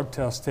 of drug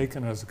tests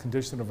taken as a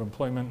condition of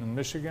employment in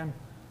Michigan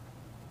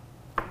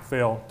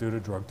fail due to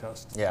drug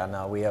tests. Yeah,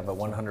 no, we have a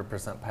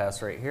 100%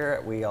 pass rate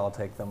here. We all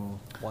take them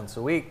once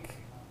a week.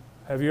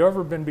 Have you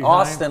ever been behind?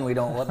 Austin, we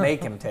don't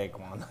make him take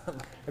one.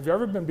 Have you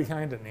ever been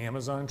behind an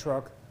Amazon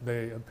truck?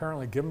 They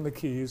apparently give them the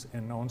keys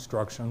and no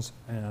instructions.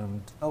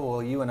 And oh,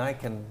 well, you and I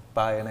can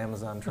buy an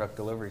Amazon truck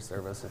delivery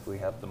service if we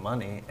have the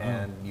money,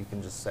 and you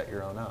can just set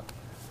your own up.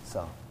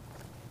 So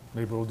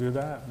maybe we'll do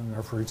that in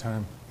our free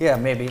time. Yeah,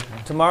 maybe.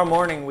 Tomorrow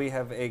morning we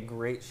have a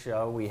great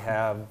show. We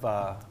have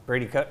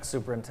Brady Cook,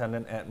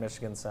 superintendent at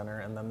Michigan Center,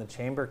 and then the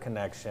Chamber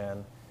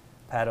Connection,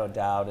 Pat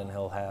O'Dowd, and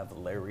he'll have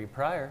Larry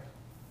Pryor.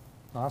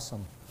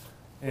 Awesome.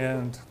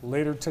 And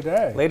later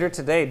today. Later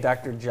today,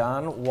 Dr.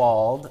 John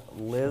Wald,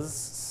 Liz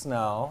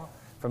Snow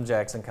from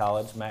Jackson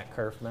College, Matt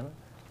Kerfman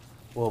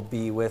will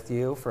be with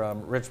you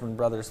from Richmond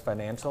Brothers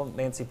Financial,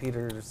 Nancy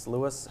Peters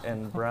Lewis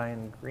and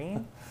Brian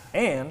Green,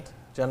 and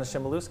Jenna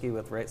Shimilewski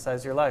with Right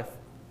Size Your Life.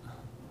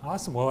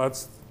 Awesome. Well,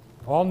 that's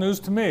all news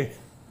to me.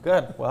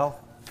 Good. Well,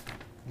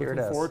 here it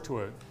is. Looking forward to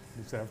it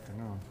this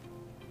afternoon.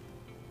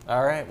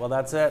 All right. Well,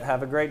 that's it.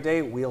 Have a great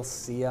day. We'll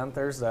see you on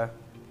Thursday.